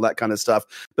conditions and all that kind of stuff.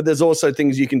 But there's also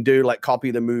things you can do like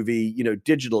copy the movie,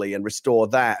 digitally and restore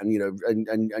that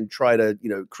and try to,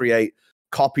 create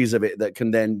copies of it that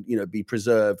can then, be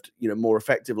preserved, more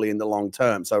effectively in the long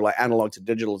term. So like analog to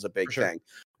digital is a big thing.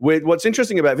 What's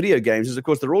interesting about video games is, of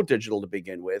course, they're all digital to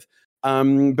begin with.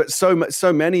 But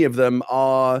so many of them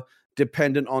are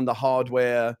dependent on the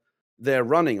hardware they're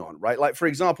running on, right? Like, for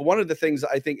example, one of the things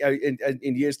that I think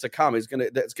in years to come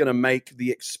that's gonna make the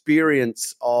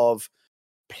experience of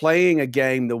playing a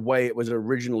game the way it was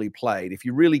originally played, if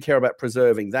you really care about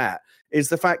preserving that, is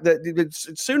the fact that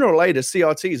sooner or later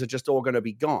CRTs are just all going to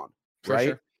be gone, right?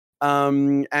 Sure.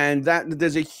 And that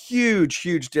there's a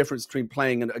huge difference between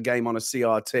playing a game on a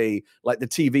CRT, like the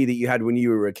TV that you had when you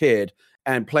were a kid,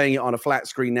 and playing it on a flat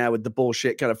screen now with the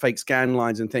bullshit kind of fake scan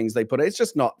lines and things they put. It's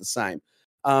just not the same.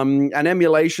 And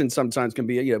emulation sometimes can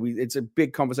be, it's a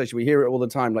big conversation. We hear it all the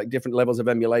time, like different levels of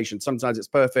emulation. Sometimes it's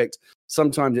perfect,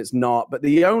 sometimes it's not. But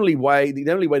the only way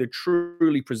to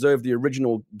truly preserve the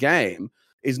original game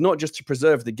is not just to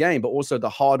preserve the game, but also the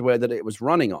hardware that it was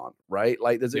running on, right?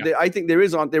 Like I think there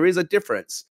is a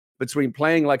difference between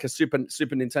playing like a Super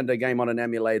Nintendo game on an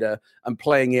emulator and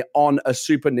playing it on a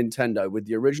Super Nintendo with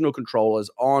the original controllers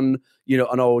on, you know,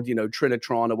 an old, you know,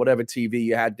 Trinitron or whatever TV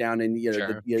you had down in, you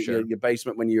know, your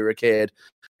basement when you were a kid.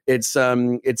 It's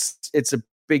a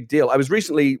big deal. I was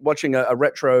recently watching a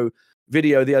retro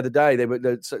video the other day. They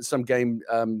were some game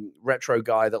retro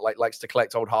guy that likes to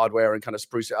collect old hardware and kind of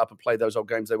spruce it up and play those old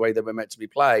games the way they were meant to be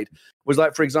played. Was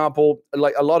like, for example,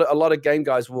 like a lot of game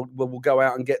guys will go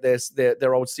out and get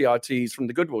their old CRTs from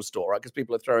the Goodwill store, right? Because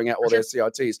people are throwing out all their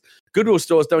CRTs. Goodwill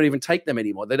stores don't even take them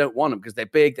anymore. They don't want them because they're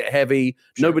big, they're heavy.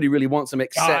 Nobody really wants them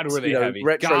except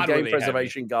retro game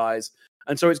preservation guys.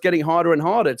 And so it's getting harder and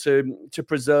harder to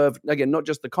preserve, again, not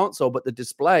just the console but the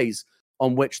displays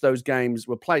on which those games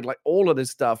were played. Like, all of this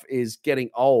stuff is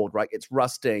getting old, right? It's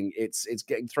rusting. It's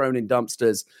getting thrown in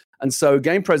dumpsters. And so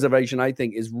game preservation, I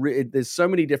think, there's so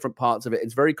many different parts of it.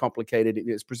 It's very complicated.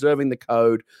 It's preserving the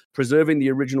code, preserving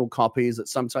the original copies that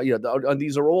sometimes, you know, and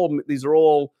these are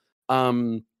all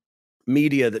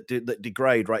media that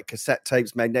degrade, right? Cassette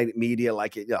tapes, magnetic media,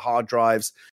 like hard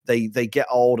drives, they get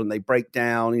old and they break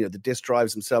down. You know, the disk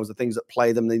drives themselves, the things that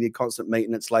play them, they need constant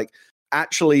maintenance. Like,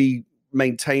 actually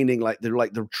maintaining like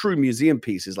the true museum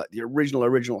pieces, like the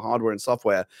original hardware and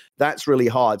software, that's really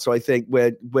hard. So I think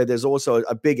where there's also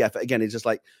a big effort, again, is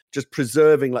just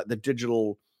preserving like the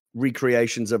digital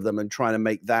recreations of them and trying to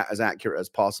make that as accurate as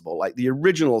possible. Like, the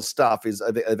original stuff is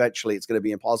eventually it's going to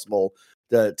be impossible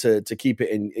to keep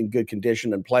it in good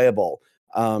condition and playable.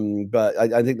 But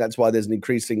I think that's why there's an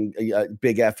increasing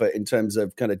big effort in terms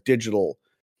of kind of digital.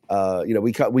 You know,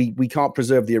 we can't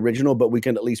preserve the original, but we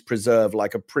can at least preserve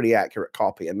like a pretty accurate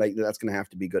copy, and that's going to have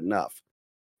to be good enough.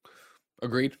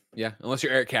 Agreed. Yeah, unless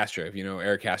you're Eric Castro. If you know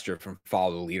Eric Castro from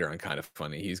Follow the Leader on Kind of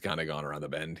Funny, he's kind of gone around the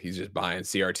bend. He's just buying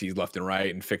CRTs left and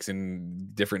right and fixing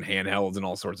different handhelds and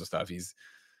all sorts of stuff. He's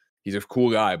a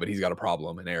cool guy, but he's got a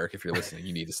problem. And Eric, if you're listening,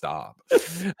 you need to stop.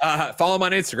 Follow him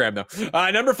on Instagram,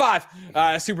 though. Number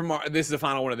 5, Super Mario. This is the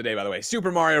final one of the day, by the way.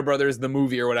 Super Mario Brothers, the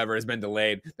movie or whatever, has been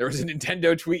delayed. There was a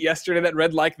Nintendo tweet yesterday that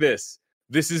read like this: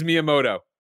 "This is Miyamoto.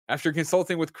 After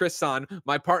consulting with Chris San,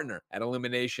 my partner at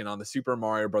Illumination on the Super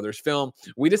Mario Brothers film,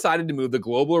 we decided to move the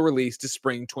global release to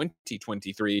spring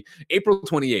 2023, April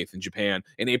 28th in Japan,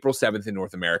 and April 7th in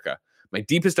North America. My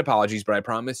deepest apologies, but I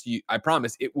promise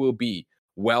it will be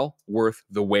well worth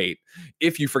the wait.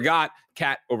 If you forgot,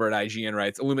 Kat over at IGN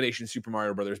writes, Illumination Super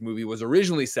Mario Brothers movie was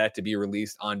originally set to be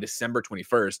released on December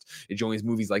 21st. It joins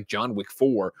movies like John Wick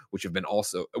 4, which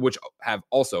have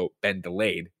also been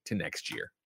delayed to next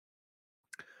year."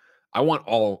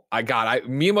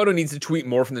 Miyamoto needs to tweet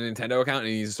more from the Nintendo account, and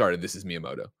he needs to start it. This is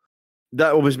Miyamoto.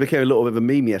 That almost became a little bit of a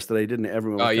meme yesterday, didn't it?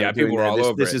 Everyone. Oh yeah, people were all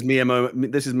over this it. Is Miyamoto.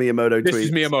 This is Miyamoto. This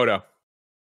is Miyamoto.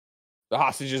 The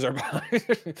hostages are behind.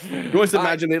 You always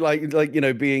imagine it like you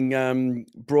know, being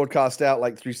broadcast out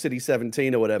like through City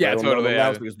 17 or whatever. Yeah, totally.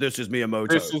 Yeah. Because this is Miyamoto.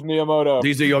 This is Miyamoto.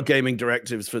 These are your gaming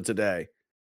directives for today.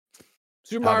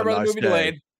 Super Mario Brothers movie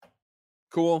delayed.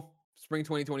 Cool. Spring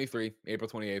 2023, April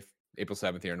 28th, April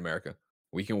 7th here in America.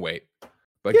 We can wait.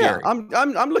 But yeah, Gary,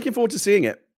 I'm looking forward to seeing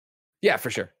it. Yeah, for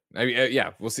sure. I mean,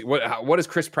 yeah, we'll see. What does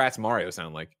Chris Pratt's Mario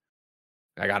sound like?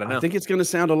 I gotta know. I think it's going to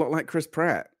sound a lot like Chris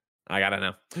Pratt. I gotta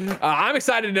know. I'm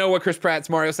excited to know what Chris Pratt's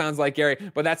Mario sounds like, Gary,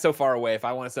 but that's so far away. If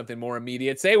I wanted something more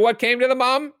immediate, say what came to the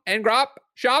mom and grop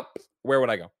shop, where would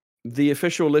I go? The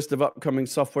official list of upcoming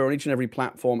software on each and every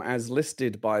platform as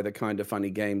listed by the Kind of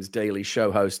Funny Games daily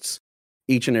show hosts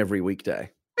each and every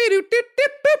weekday.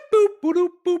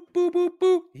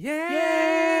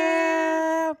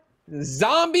 Yeah.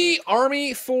 Zombie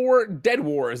Army 4 Dead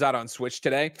War is out on Switch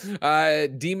today.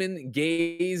 Demon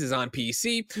Gaze is on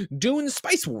PC. Dune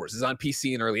Spice Wars is on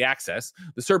PC in early access.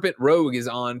 The Serpent Rogue is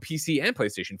on PC and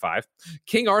PlayStation 5.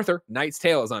 King Arthur Knight's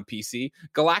Tale is on PC.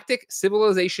 Galactic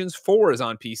Civilizations 4 is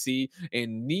on PC.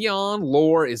 And Neon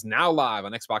Lore is now live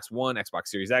on Xbox One, Xbox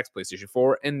Series X, PlayStation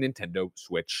 4, and Nintendo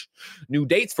Switch. New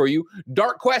dates for you.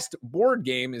 Dark Quest board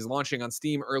game is launching on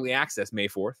Steam early access May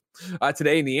 4th.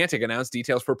 Today, Niantic announced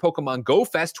details for Pokemon Go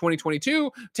Fest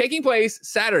 2022, taking place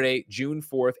Saturday, June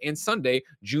 4th, and Sunday,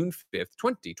 June 5th,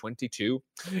 2022.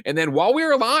 And then while we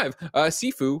were live,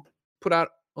 Sifu put out.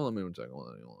 Hold on, one second.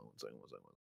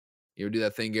 You ever do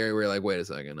that thing, Gary, where you're like, wait a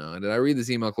second, did I read this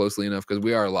email closely enough? Because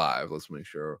we are live. Let's make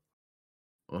sure.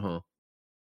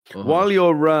 While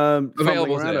you're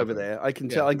available around over there, I can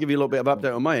tell. I give you a little bit of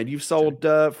update on my end. You've sold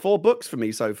 4 books for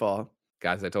me so far.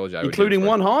 Guys, I told you I including would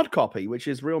one hard copy, which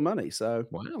is real money. So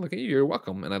wow, look at you. You're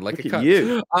welcome. And I'd like look a at cut.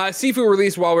 you. Sifu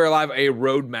released while we were live a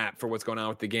roadmap for what's going on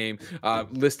with the game.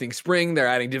 Listing spring, they're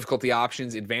adding difficulty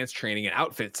options, advanced training, and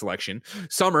outfit selection.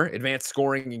 Summer, advanced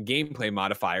scoring and gameplay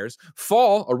modifiers.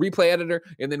 Fall, a replay editor.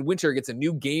 And then winter gets a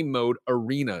new game mode,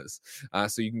 arenas.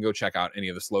 So you can go check out any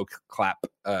of the slow clap,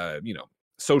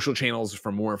 social channels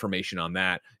for more information on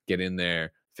that. Get in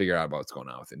there, figure out what's going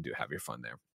on with it, and have your fun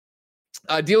there.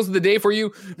 Deals of the day for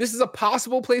you. This is a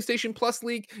possible PlayStation Plus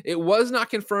leak. It was not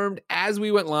confirmed as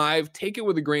we went live. Take it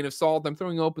with a grain of salt. I'm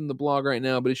throwing open the blog right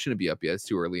now, but it shouldn't be up yet. It's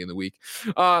too early in the week.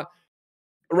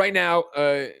 Right now,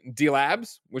 D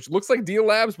Labs, which looks like D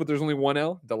Labs, but there's only one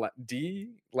L. D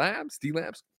Labs,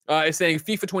 is saying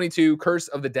FIFA 22, Curse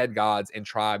of the Dead Gods, and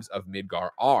Tribes of Midgar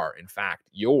are, in fact,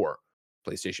 your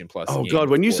PlayStation Plus. Oh God!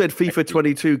 When you said FIFA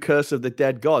 22, Curse of the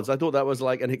Dead Gods, I thought that was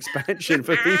like an expansion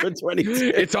for FIFA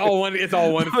 22. It's all one thing.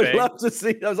 I'd love to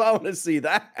see those. I want to see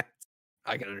that.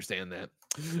 I can understand that.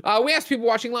 We asked people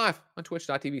watching live on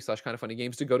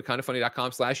twitch.tv/kindoffunnygames to go to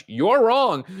kindoffunny.com/you're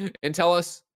wrong and tell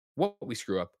us what we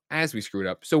screw up as we screwed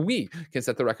up so we can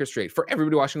set the record straight. For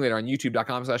everybody watching later on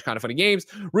youtube.com/kindoffunnygames,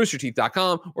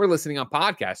 roosterteeth.com, or listening on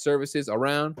podcast services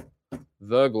around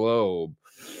the globe.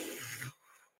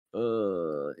 Okay,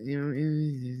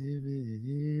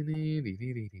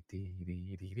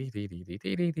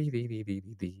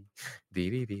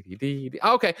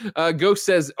 Ghost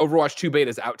says Overwatch 2 beta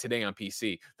is out today on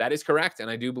PC. That is correct, and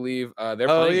I do believe they're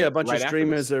playing it. A bunch of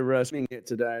streamers are streaming it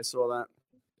today. I saw that.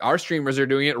 Our streamers are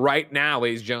doing it right now,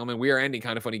 ladies and gentlemen. We are ending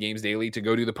Kind of Funny Games Daily to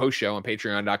go do the post show on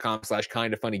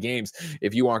patreon.com/kindoffunnygames.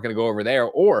 If you aren't going to go over there,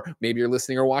 or maybe you're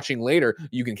listening or watching later,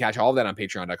 you can catch all of that on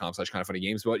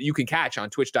patreon.com/kindoffunnygames. But you can catch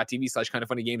on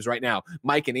twitch.tv/kindoffunnygames right now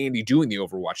Mike and Andy doing the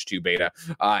Overwatch 2 beta.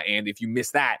 And if you miss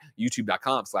that,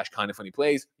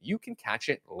 youtube.com/kindoffunnyplays, you can catch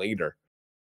it later.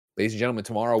 Ladies and gentlemen,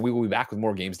 tomorrow we will be back with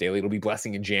more Games Daily. It'll be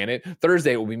Blessing and Janet.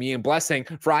 Thursday it will be me and Blessing.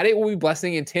 Friday it will be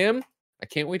Blessing and Tim. I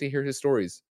can't wait to hear his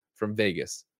stories from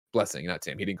Vegas. Blessing, not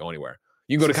Tim. He didn't go anywhere.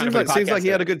 You can go to Kind of Funny Podcast. Seems like he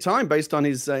had a good time based on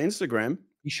his Instagram.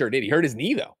 He sure did. He hurt his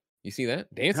knee, though. You see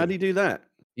that? Dancing. How did he do that?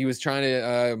 He was trying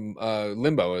to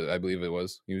limbo, I believe it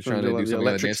was. He was trying to do something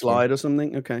electric slide or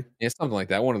something. Okay. Yeah, something like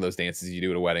that. One of those dances you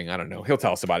do at a wedding. I don't know. He'll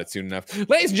tell us about it soon enough.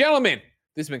 Ladies and gentlemen,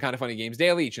 this has been Kind of Funny Games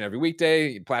Daily each and every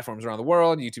weekday. Platforms around the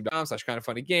world,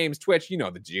 youtube.com/kindoffunnygames, Twitch, you know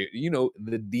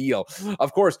the deal.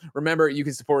 Of course, remember, you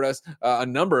can support us a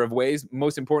number of ways.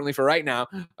 Most importantly for right now,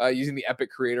 using the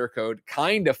Epic creator code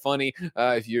KINDOFFUNNY.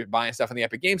 If you're buying stuff on the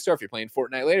Epic Game Store, if you're playing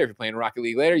Fortnite later, if you're playing Rocket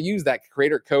League later, use that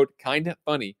creator code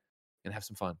KINDOFFUNNY and have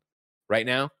some fun. Right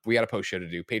now, we got a post show to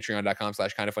do.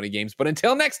 Patreon.com/kindoffunnygames. But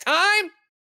until next time,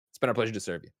 it's been our pleasure to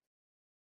serve you.